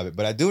gonna top it,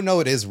 but I do know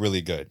it is really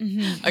good.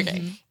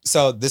 Okay.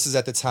 So this is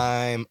at the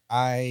time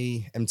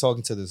I am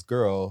talking to this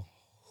girl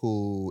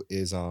who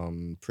is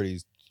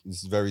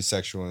very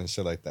sexual and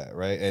shit like that,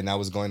 right? And I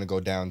was going to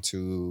go down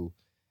to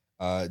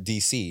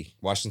DC,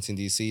 Washington,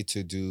 DC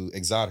to do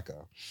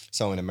Exotica.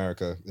 So in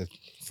America,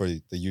 for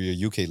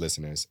your UK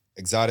listeners,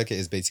 Exotica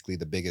is basically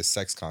the biggest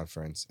sex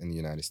conference in the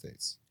United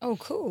States. Oh,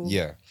 cool.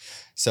 Yeah.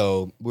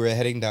 So we were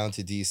heading down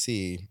to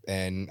DC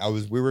and I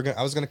was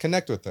gonna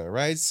connect with her,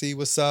 right? See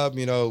what's up.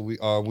 You know,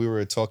 we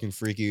were talking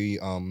freaky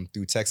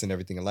through text and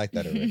everything like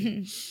that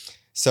already.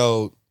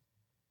 So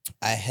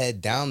I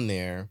head down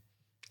there,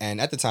 and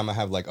at the time I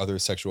have like other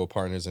sexual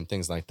partners and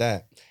things like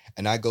that.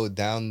 And I go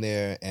down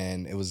there,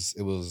 and it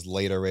was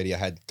late already.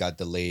 I got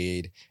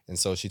delayed, and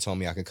so she told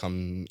me I could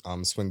come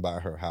swing by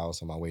her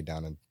house on my way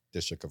down in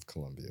District of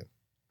Columbia.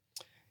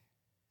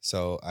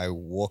 So I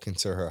walk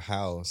into her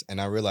house, and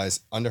I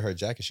realized under her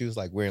jacket she was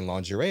like wearing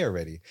lingerie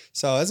already.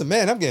 So as a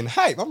man, I'm getting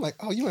hype. I'm like,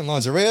 oh, you in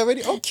lingerie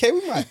already? Okay,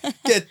 we might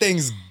get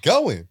things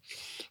going.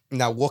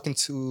 And I walk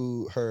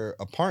into her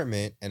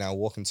apartment and I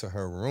walk into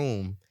her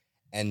room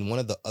and one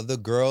of the other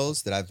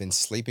girls that I've been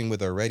sleeping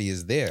with already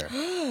is there.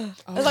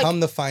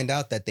 Come to find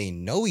out that they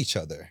know each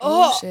other.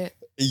 Oh, shit.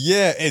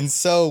 Yeah. And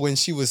so when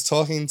she was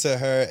talking to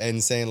her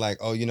and saying like,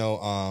 oh, you know,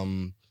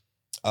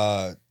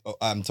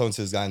 I'm talking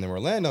to this guy in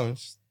Orlando.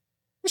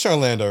 What's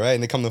Orlando, right?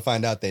 And they come to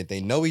find out that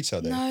they know each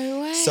other.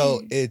 No way.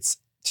 So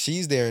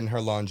she's there in her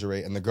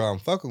lingerie and the girl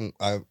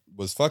I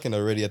was fucking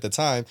already at the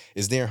time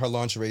is there in her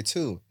lingerie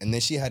too. And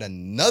then she had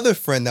another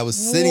friend that was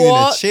sitting in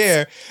a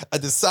chair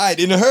at the side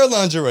in her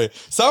lingerie.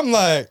 So I'm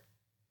like,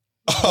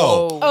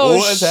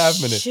 what's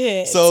happening?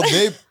 Shit. So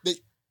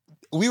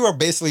we were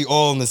basically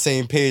all on the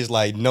same page,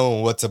 like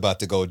knowing what's about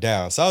to go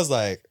down. So I was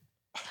like,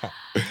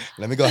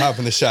 Let me go hop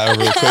in the shower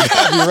real quick.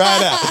 I'll be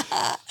right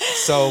out.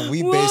 So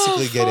we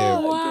basically get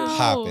it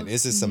popping.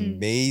 It's this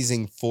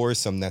amazing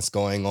foursome that's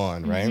going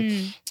on,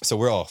 right? So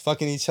we're all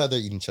fucking each other,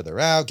 eating each other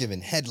out,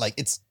 giving head. Like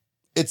it's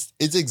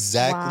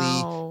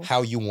exactly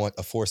how you want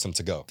a foursome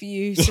to go.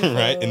 Beautiful.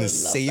 Right? In the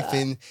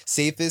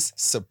safest,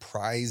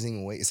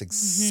 surprising way. It's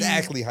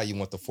exactly how you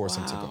want the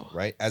foursome to go,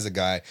 right? As a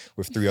guy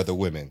with 3 other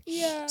women.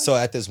 Yeah. So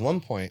at this one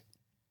point,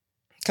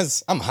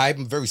 because I'm hype,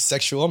 I'm very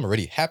sexual, I'm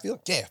already happy.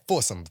 Like, yeah,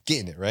 foursome,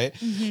 getting it, right?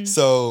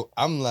 So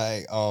I'm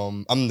like,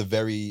 I'm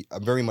very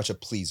much a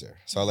pleaser.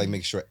 So I like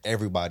make sure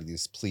everybody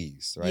is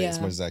pleased, right? As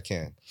much as I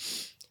can.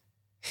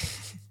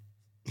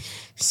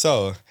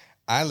 So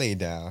I lay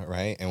down,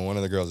 right? And one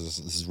of the girls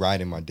is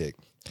riding my dick.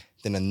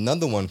 Then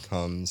another one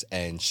comes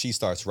and she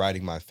starts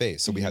riding my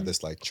face. So we have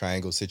this like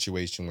triangle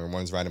situation where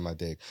one's riding my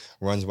dick,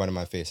 one's riding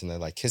my face, and they're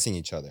like kissing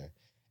each other.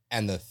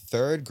 And the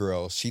third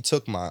girl, she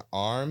took my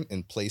arm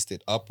and placed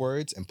it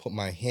upwards and put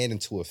my hand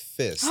into a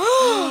fist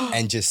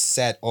and just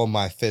sat on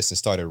my fist and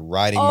started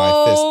riding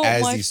my fist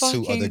as these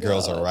 2 other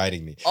girls are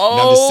riding me.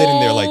 And I'm just sitting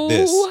there like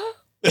this.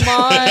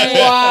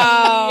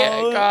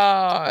 Wow.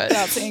 God.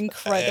 That's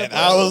incredible. And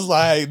I was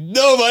like,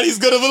 nobody's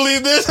going to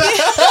believe this.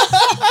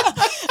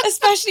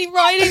 Especially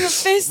riding a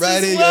fist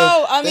as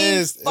well. I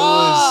mean,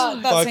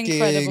 fuck. That's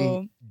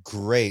incredible.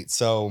 Great.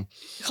 So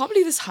I can't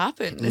believe this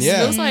happened. This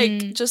feels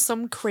like just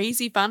some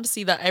crazy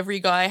fantasy that every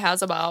guy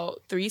has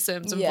about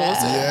threesomes and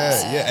foursomes.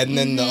 Yeah. And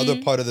then the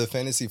other part of the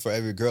fantasy for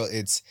every girl,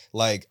 it's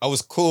like I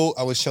was cool.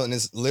 I was chilling.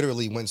 This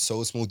literally went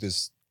so smooth.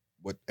 This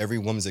what every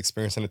woman's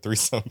experience in a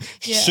threesome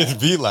should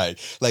be like.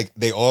 Like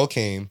they all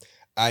came.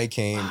 I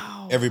came.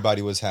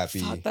 Everybody was happy.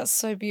 Fuck, that's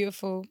so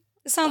beautiful.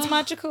 It sounds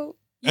magical.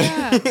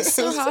 Yeah,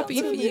 so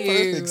happy for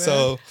you. Perfect.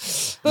 So,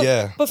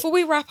 Before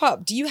we wrap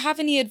up, do you have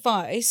any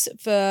advice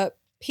for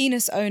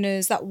penis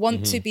owners that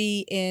want to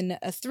be in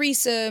a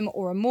threesome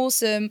or a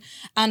moresome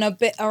and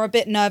are a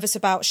bit nervous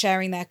about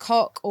sharing their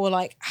cock, or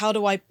like, how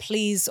do I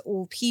please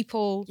all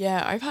people?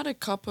 Yeah, I've had a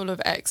couple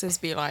of exes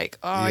be like,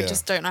 I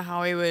just don't know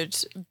how I would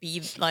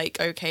be like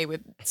okay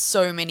with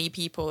so many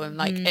people and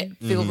like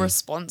feel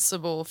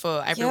responsible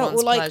for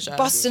everyone's or like pleasure.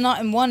 bust a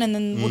nut in one and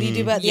then what do you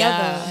do about the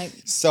other? Like,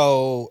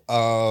 so,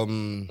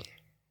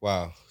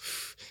 wow.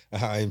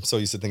 I'm so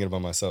used to thinking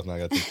about myself. Now I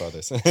got to think about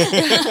this.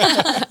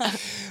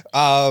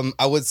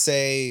 I would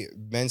say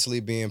mentally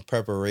be in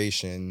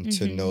preparation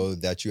to know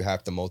that you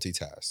have to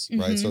multitask,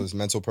 right? So there's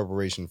mental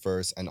preparation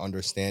first and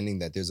understanding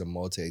that there's a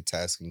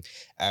multitasking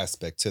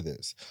aspect to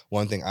this.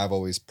 One thing I've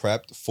always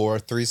prepped for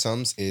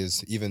threesomes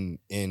is even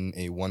in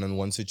a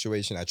one-on-one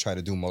situation, I try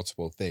to do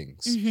multiple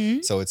things.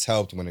 So it's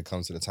helped when it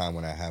comes to the time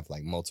when I have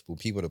like multiple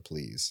people to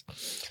please.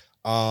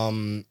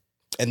 And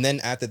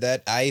then after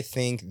that, I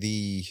think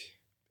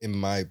in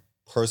my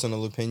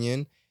personal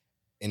opinion,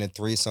 in a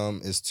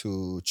threesome is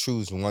to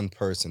choose one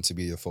person to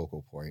be the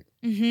focal point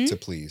to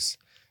please,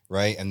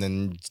 right? And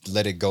then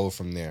let it go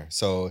from there.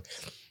 So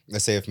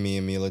let's say if me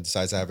and Mila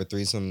decides to have a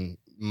threesome,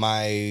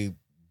 my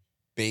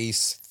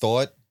base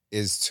thought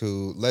is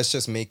to let's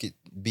just make it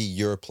be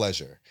your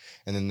pleasure.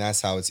 And then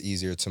that's how it's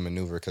easier to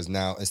maneuver, because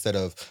now instead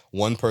of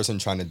one person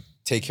trying to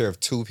take care of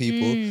 2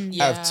 people,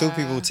 have 2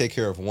 people take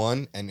care of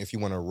 1, and if you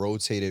want to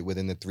rotate it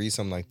within the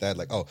threesome like that,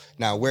 like, oh,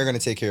 now we're gonna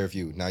take care of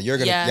you. Now y'all are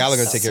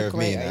gonna take care of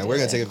me. Now we're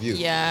gonna take care of you.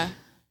 Yeah.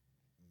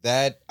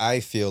 That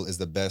I feel is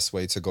the best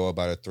way to go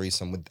about a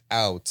threesome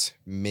without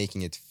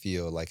making it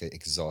feel like an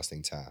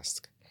exhausting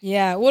task.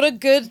 Yeah, what a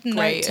good note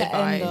Great to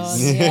advice. end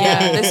on.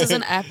 Yeah, this is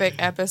an epic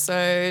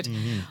episode.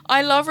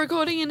 I love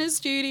recording in a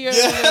studio.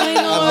 I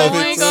know. Oh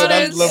my God,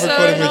 I love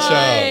recording with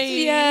y'all.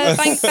 Yeah,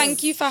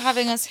 thank you for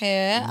having us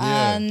here.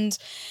 And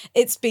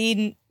it's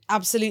been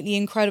absolutely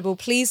incredible.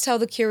 Please tell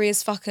the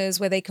curious fuckers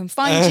where they can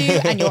find you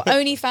and your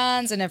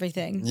OnlyFans and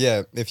everything.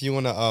 Yeah, if you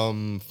want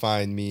to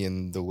find me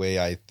in the way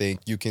I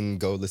think, you can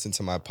go listen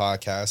to my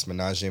podcast,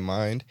 Menage a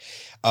Mind.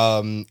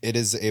 It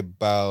is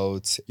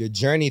about your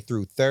journey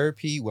through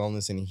therapy,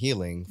 wellness, and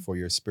healing for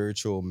your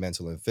spiritual,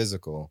 mental, and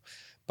physical,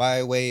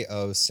 by way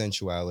of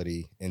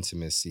sensuality,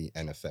 intimacy,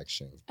 and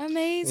affection.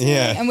 Amazing.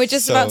 Yeah. And we're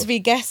just about to be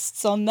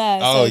guests on there.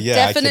 Oh, so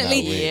yeah.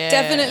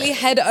 definitely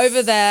head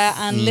over there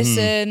and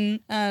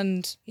listen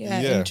and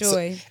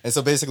enjoy.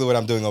 So basically what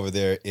I'm doing over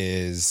there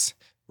is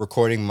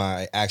recording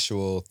my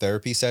actual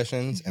therapy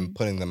sessions and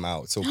putting them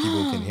out so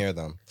people can hear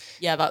them.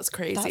 Yeah, that's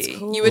crazy. That's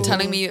cool. You were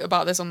telling me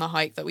about this on the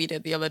hike that we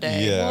did the other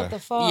day. Yeah. What the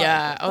fuck?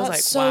 Yeah, I was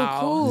That's like, so wow.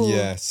 cool.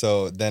 Yeah,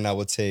 so then I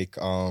would take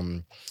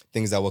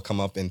things that will come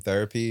up in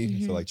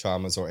therapy, so like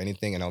traumas or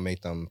anything, and I'll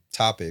make them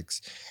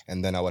topics,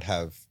 and then I would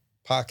have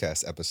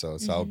podcast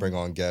episodes. So I'll bring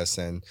on guests,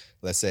 and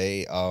let's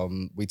say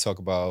we talk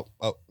about,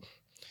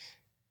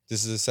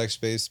 this is a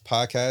sex-based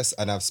podcast,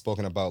 and I've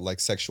spoken about like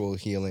sexual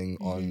healing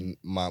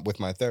with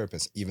my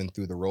therapist, even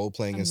through the role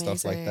playing and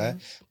stuff like that,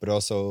 but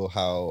also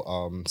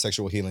how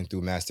sexual healing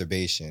through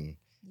masturbation.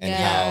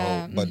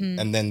 And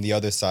and then the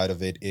other side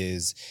of it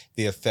is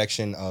the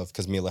affection of,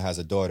 because Mila has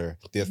a daughter,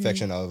 the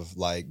affection of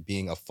like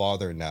being a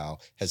father now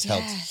has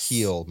helped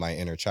heal my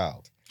inner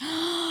child.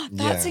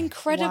 That's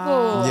incredible.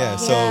 Wow. Yeah,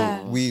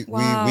 so we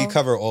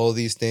cover all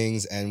these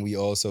things, and we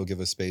also give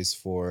a space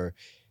for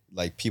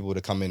like people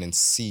to come in and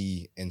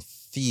see and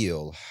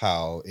feel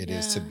how it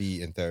is to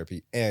be in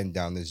therapy and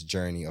down this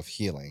journey of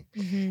healing.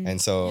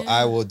 And so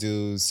I will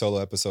do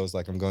solo episodes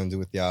like I'm going to do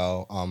with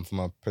y'all from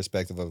a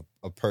perspective of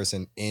a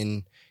person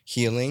in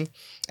healing,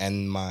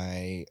 and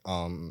my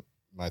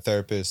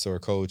therapist or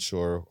coach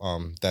or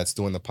that's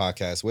doing the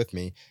podcast with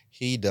me,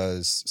 he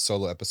does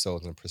solo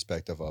episodes in the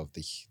perspective of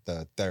the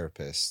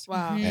therapist.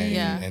 Wow.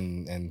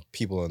 And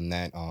people in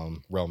that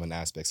realm and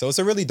aspect. So it's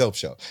a really dope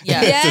show.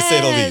 Yeah. To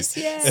say the least.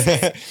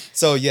 Yes.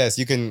 So yes,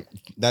 you can,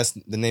 that's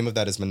the name of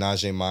that is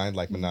Menage a Mind,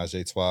 like Menage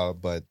a Trois,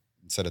 but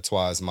instead of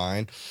Trois is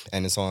Mind.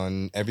 And it's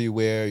on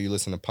everywhere you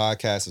listen to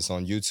podcasts. It's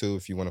on YouTube.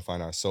 If you want to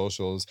find our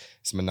socials,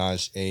 it's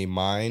Menage a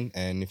Mind.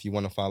 And if you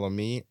want to follow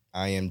me,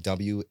 I am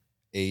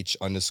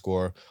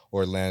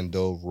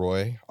WH_Orlando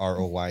Roy,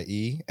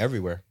 ROYE,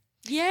 everywhere.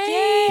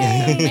 Yay!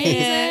 Amazing.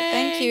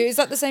 Thank you. Is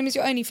that the same as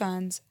your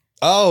OnlyFans?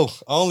 Oh,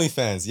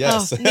 OnlyFans,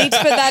 yes. Need to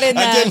put that in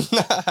there.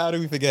 How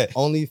do we forget?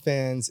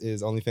 OnlyFans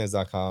is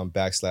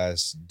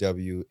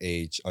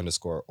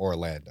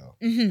onlyfans.com/WH_Orlando.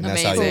 And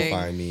that's how you'll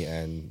find me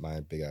and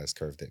my big ass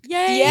curved dick.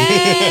 Yay!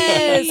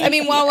 Yes. I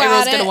mean, while we're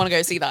Everyone's at going to it, want to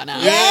go see that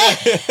now. Yeah.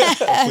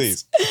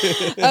 Please.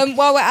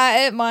 while we're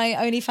at it, my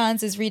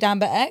OnlyFans is Reed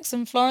Amber X,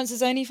 and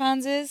Florence's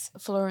OnlyFans is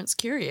Florence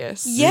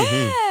Curious.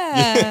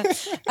 Yeah.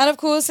 And of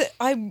course,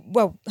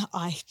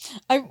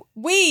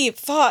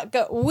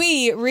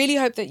 we really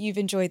hope that you've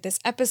enjoyed this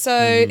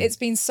episode. It's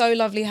been so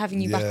lovely having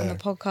you back on the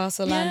podcast,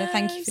 Orlando.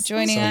 Thank you for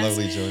joining us.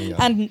 Lovely joining you.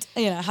 And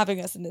having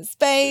us in this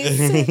space.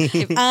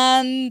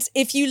 And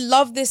if you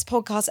love this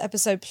podcast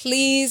episode,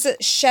 please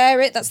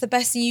share it. That's the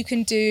best thing you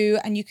can do.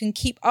 And you can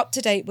keep up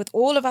to date with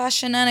all of our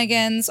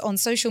shenanigans on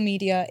social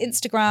media,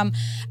 Instagram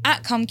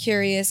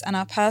 @ComeCurious, and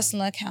our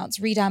personal accounts,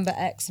 Reed Amber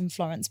X and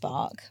Florence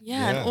Bark.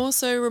 Yeah, and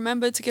also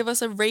remember to give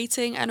us a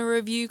rating and a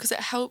review because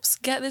it helps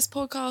get this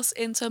podcast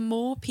into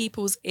more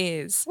people's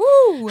ears.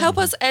 Woo! Help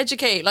us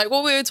educate, like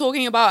what we were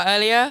talking about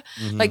earlier.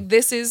 Like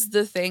this is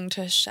the thing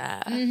to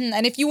share.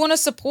 And if you want to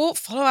support,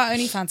 follow our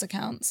OnlyFans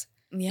accounts.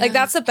 Yeah. Like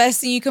that's the best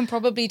thing you can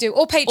probably do.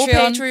 Or Patreon. Or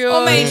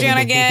Patreon,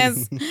 I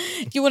guess.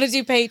 If you want to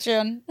do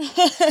Patreon.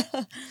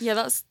 Yeah,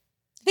 that's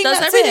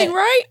everything,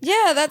 right?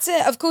 Yeah, that's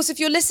it. Of course, if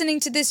you're listening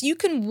to this, you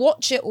can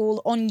watch it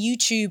all on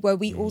YouTube, where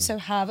we also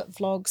have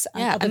vlogs.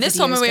 And this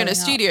time we're in a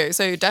studio,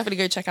 so definitely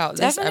go check out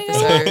this episode.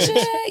 Watch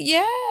it.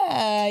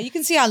 Yeah, you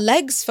can see our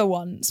legs for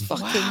once.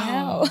 Fucking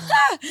hell!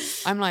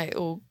 I'm like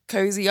all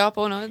cozy up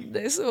on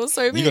this.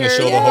 Also, you're gonna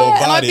show the whole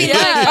body.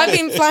 I've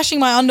been flashing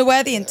my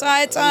underwear the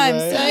entire time,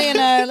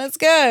 so let's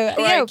go.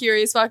 All right,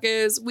 curious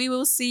fuckers. We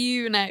will see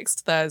you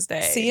next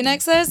Thursday. See you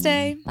next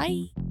Thursday.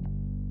 Bye.